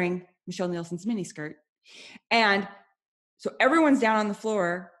 I'm wearing Michelle Nielsen's miniskirt. And so everyone's down on the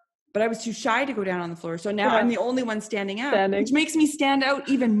floor, but I was too shy to go down on the floor. So now I'm the only one standing out, which makes me stand out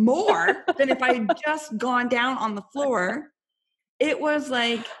even more than if I had just gone down on the floor. It was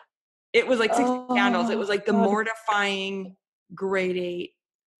like 16 candles. It was like the mortifying grade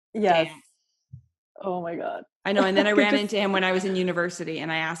 8 dance. Oh my God. I know. And then I ran into him when I was in university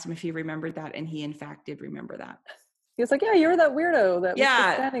and I asked him if he remembered that. And he in fact did remember that. He was like, yeah, you're that weirdo that was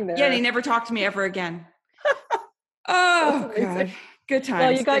just standing there. Yeah. And he never talked to me ever again. Oh God. Good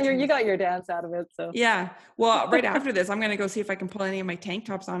times. Well, you got your dance out of it. So yeah. Well, right after this, I'm going to go see if I can pull any of my tank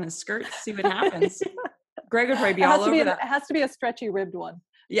tops on his skirts, see what happens. Greg would probably be all over that. It has to be a stretchy ribbed one.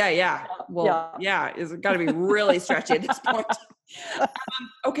 Yeah. Well, it's got to be really stretchy at this point.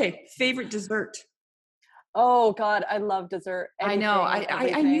 Okay. Favorite dessert. Oh God, I love dessert. Everything, I know.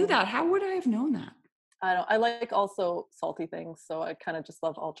 I knew that. How would I have known that? I like also salty things, so I kind of just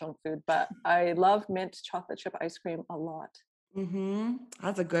love all junk food. But I love mint chocolate chip ice cream a lot. Mm-hmm.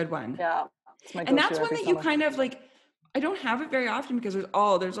 That's a good one. Yeah, and that's one that you kind of like. I don't have it very often because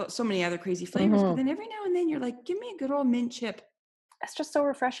there's so many other crazy flavors. But then every now and then you're like, give me a good old mint chip. It's just so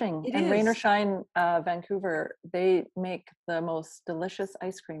refreshing. It and is. Rain or Shine, Vancouver, they make the most delicious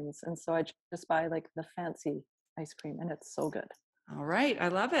ice creams. And so I just buy like the fancy ice cream and it's so good. All right. I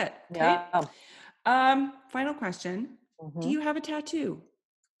love it. Okay. Yeah. Final question. Do you have a tattoo?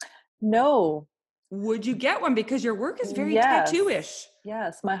 No. Would you get one? Because your work is very tattoo-ish.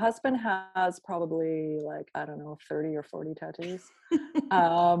 Yes. My husband has probably 30 or 40 tattoos.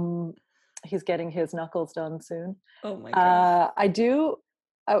 He's getting his knuckles done soon. Oh my God. I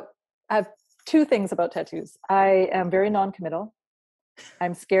have two things about tattoos. I am very non-committal.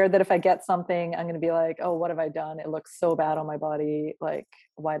 I'm scared that if I get something, I'm going to be like, oh, what have I done? It looks so bad on my body. Like,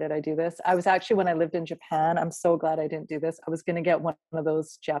 why did I do this? I was actually, when I lived in Japan, I'm so glad I didn't do this. I was going to get one of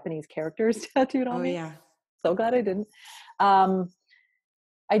those Japanese characters tattooed on me. Yeah. So glad I didn't.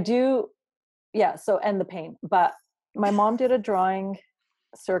 I do. Yeah. So, and the pain, but my mom did a drawing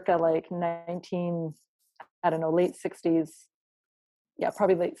circa late 60s. Yeah,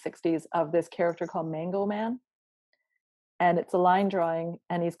 probably late 60s of this character called Mango Man. And it's a line drawing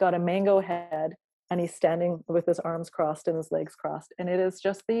and he's got a mango head and he's standing with his arms crossed and his legs crossed. And it is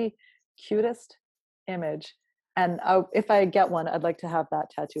just the cutest image. And if I get one, I'd like to have that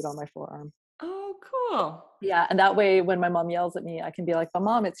tattooed on my forearm. Oh, cool. Yeah. And that way, when my mom yells at me, I can be like, but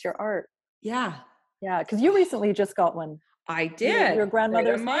Mom, it's your art. Yeah. Yeah. Because you recently just got one. I did. Your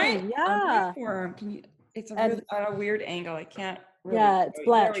grandmother's name. Yeah. Forearm. It's on a weird angle. I can't really. Yeah, it's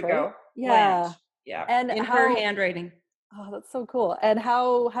Blanche, there we go. Right? Yeah. Blanche. Yeah. And in her handwriting. Oh, that's so cool. And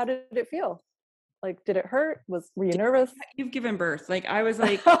how did it feel? Like, did it hurt? Were you nervous? You've given birth. Like, I was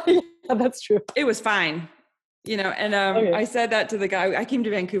like, yeah, that's true. It was fine. And I said that to the guy. I came to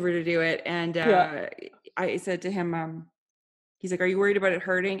Vancouver to do it. And I said to him, he's like, are you worried about it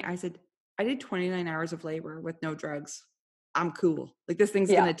hurting? I said, I did 29 hours of labor with no drugs. I'm cool. Like, this thing's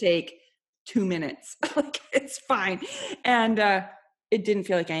going to take 2 minutes. Like, it's fine. And it didn't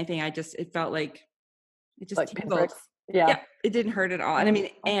feel like anything. It felt like it just like tingled. Yeah, it didn't hurt at all. And I mean,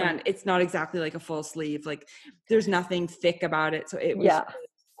 and it's not exactly like a full sleeve. Like, there's nothing thick about it. So it was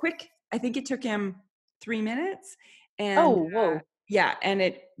quick. I think it took him 3 minutes, and Whoa. yeah, and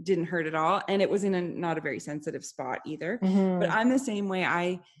it didn't hurt at all, and it was in a not a very sensitive spot either. But I'm the same way.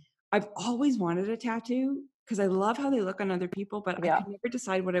 I've always wanted a tattoo because I love how they look on other people, but I could never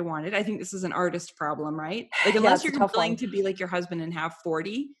decide what I wanted. I think this is an artist problem, right? Like unless you're willing to be like your husband and have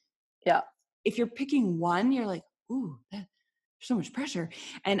 40. Yeah. If you're picking one, you're like, ooh, there's so much pressure.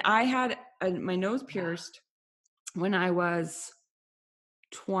 And I had my nose pierced when I was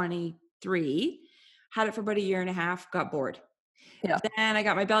 23, had it for about a year and a half, got bored. Yeah. Then I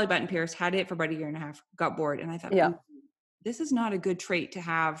got my belly button pierced, had it for about a year and a half, got bored. And I thought, this is not a good trait to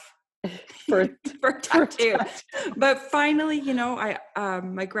have for a tattoo. But finally, you know,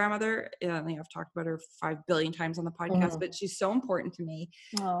 my grandmother, I've talked about her 5 billion times on the podcast, but she's so important to me.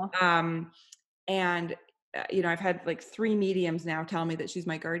 And you know, I've had like 3 mediums now tell me that she's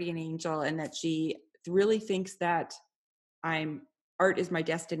my guardian angel and that she really thinks that art is my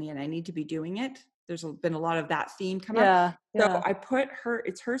destiny and I need to be doing it. There's been a lot of that theme come up. So I put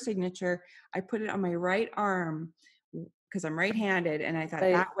it's her signature. I put it on my right arm because I'm right-handed. And I thought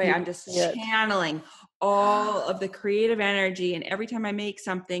that way I'm just channeling all of the creative energy. And every time I make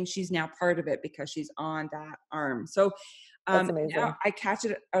something, she's now part of it because she's on that arm. So that's amazing. now I catch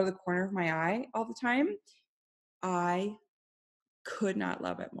it out of the corner of my eye all the time. I could not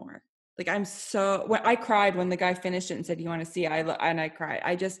love it more. Like I cried when the guy finished it and said, "You want to see?" And I cried.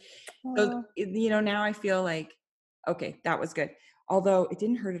 I just, you know, now I feel like, okay, that was good. Although it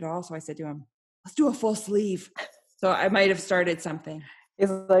didn't hurt at all. So I said to him, "Let's do a full sleeve." So I might have started something. He's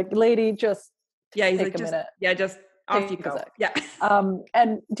like, "Lady, just he's take a minute. Yeah, just off you go." Yeah.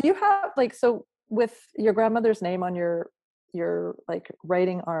 And do you have like, so with your grandmother's name on your like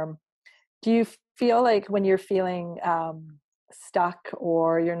writing arm, do you feel like when you're feeling stuck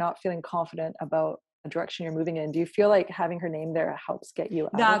or you're not feeling confident about the direction you're moving in, do you feel like having her name there helps get you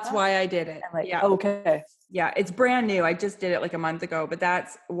out That's of that? why I did it. And like, okay. Yeah, it's brand new. I just did it like a month ago, but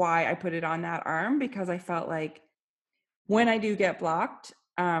that's why I put it on that arm, because I felt like when I do get blocked,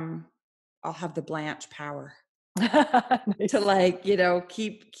 I'll have the Blanche power. Nice. To like, you know,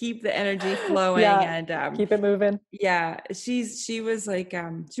 keep the energy flowing and keep it moving. Yeah, she was like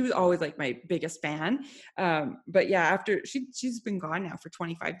she was always like my biggest fan. But yeah, after she's been gone now for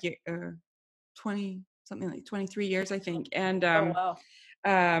 25 years, 20 something like 23 years I think. And but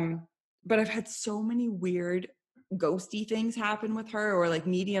I've had so many weird ghosty things happen with her, or like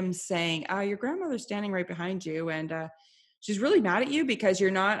mediums saying, your grandmother's standing right behind you and she's really mad at you because you're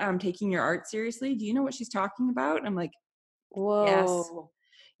not taking your art seriously. Do you know what she's talking about? And I'm like, whoa. Yes.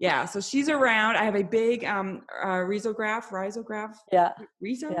 Yeah. So she's around. I have a big risograph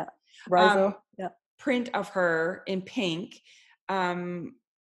print of her in pink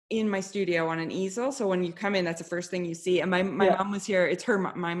in my studio on an easel. So when you come in, that's the first thing you see. And my mom was here. It's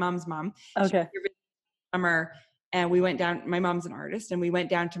my mom's mom. Okay. Summer, and we went down. My mom's an artist, and we went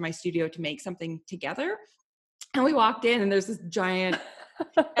down to my studio to make something together. And we walked in and there's this giant,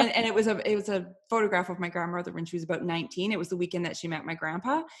 and it was a photograph of my grandmother when she was about 19. It was the weekend that she met my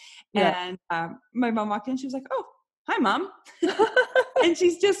grandpa. And my mom walked in, she was like, "Oh, hi Mom." And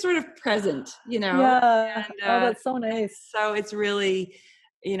she's just sort of present, you know? Yeah. And, that's so nice. So it's really,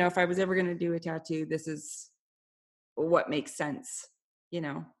 you know, if I was ever going to do a tattoo, this is what makes sense, you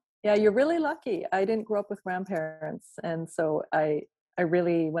know? Yeah, you're really lucky. I didn't grow up with grandparents. And so I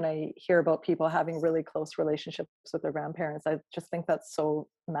really, when I hear about people having really close relationships with their grandparents, I just think that's so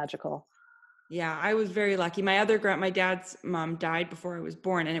magical. Yeah, I was very lucky. My dad's mom died before I was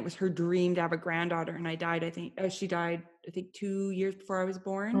born, and it was her dream to have a granddaughter. And she died, I think 2 years before I was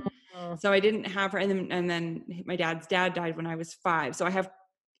born. Mm-hmm. So I didn't have her. And then my dad's dad died when I was 5. So I have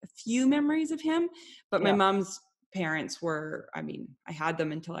a few memories of him, but my mom's parents were, I mean, I had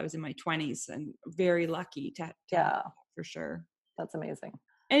them until I was in my 20s, and very lucky to for sure. That's amazing.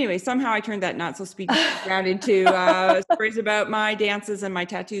 Anyway, somehow I turned that not so speedy around into stories about my dances and my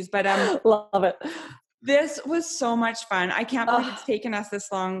tattoos. But love it. This was so much fun. I can't believe it's taken us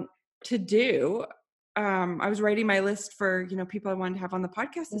this long to do. I was writing my list for, you know, people I wanted to have on the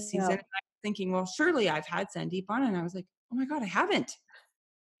podcast this season. And I was thinking, well, surely I've had Sandeep on, and I was like, oh my God, I haven't.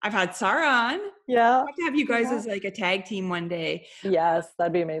 I've had Sarah on. Yeah. I'd have to have you guys as like a tag team one day. Yes,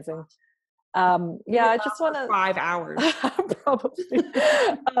 that'd be amazing. I just want to 5 hours probably.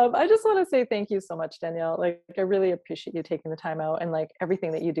 I just want to say thank you so much, Danielle. Like, I really appreciate you taking the time out and like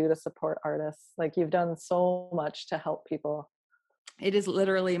everything that you do to support artists. Like, you've done so much to help people. It is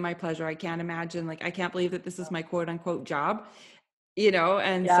literally my pleasure. I can't imagine, like, I can't believe that this is my quote unquote job, you know?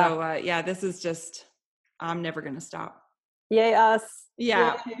 And so, this is just, I'm never going to stop. Yay us.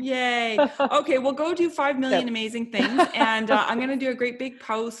 Yeah. Yay. Okay. Well, go do 5 million Yep. amazing things. And I'm going to do a great big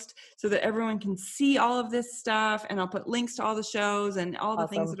post so that everyone can see all of this stuff. And I'll put links to all the shows and all the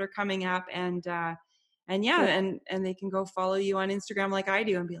things Awesome. that are coming up. And yeah, Yeah. and they can go follow you on Instagram like I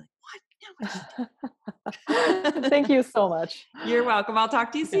do and be like, what? Now what is she doing? Thank you so much. You're welcome. I'll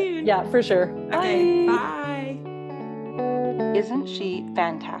talk to you soon. Yeah, for sure. Okay. Bye. Bye. Isn't she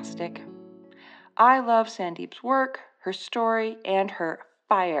fantastic? I love Sandeep's work, her story, and her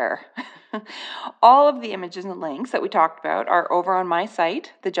fire. All of the images and links that we talked about are over on my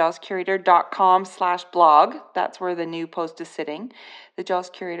site, thejawscurator.com/blog. That's where the new post is sitting,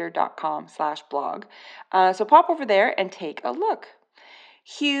 thejawscurator.com/blog. So pop over there and take a look.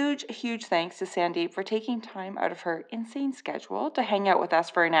 Huge thanks to Sandeep for taking time out of her insane schedule to hang out with us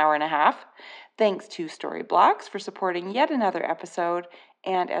for an hour and a half. Thanks to Storyblocks for supporting yet another episode.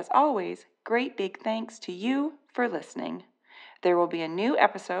 And as always, great big thanks to you for listening. There will be a new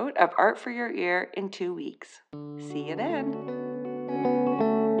episode of Art for Your Ear in 2 weeks. See you then.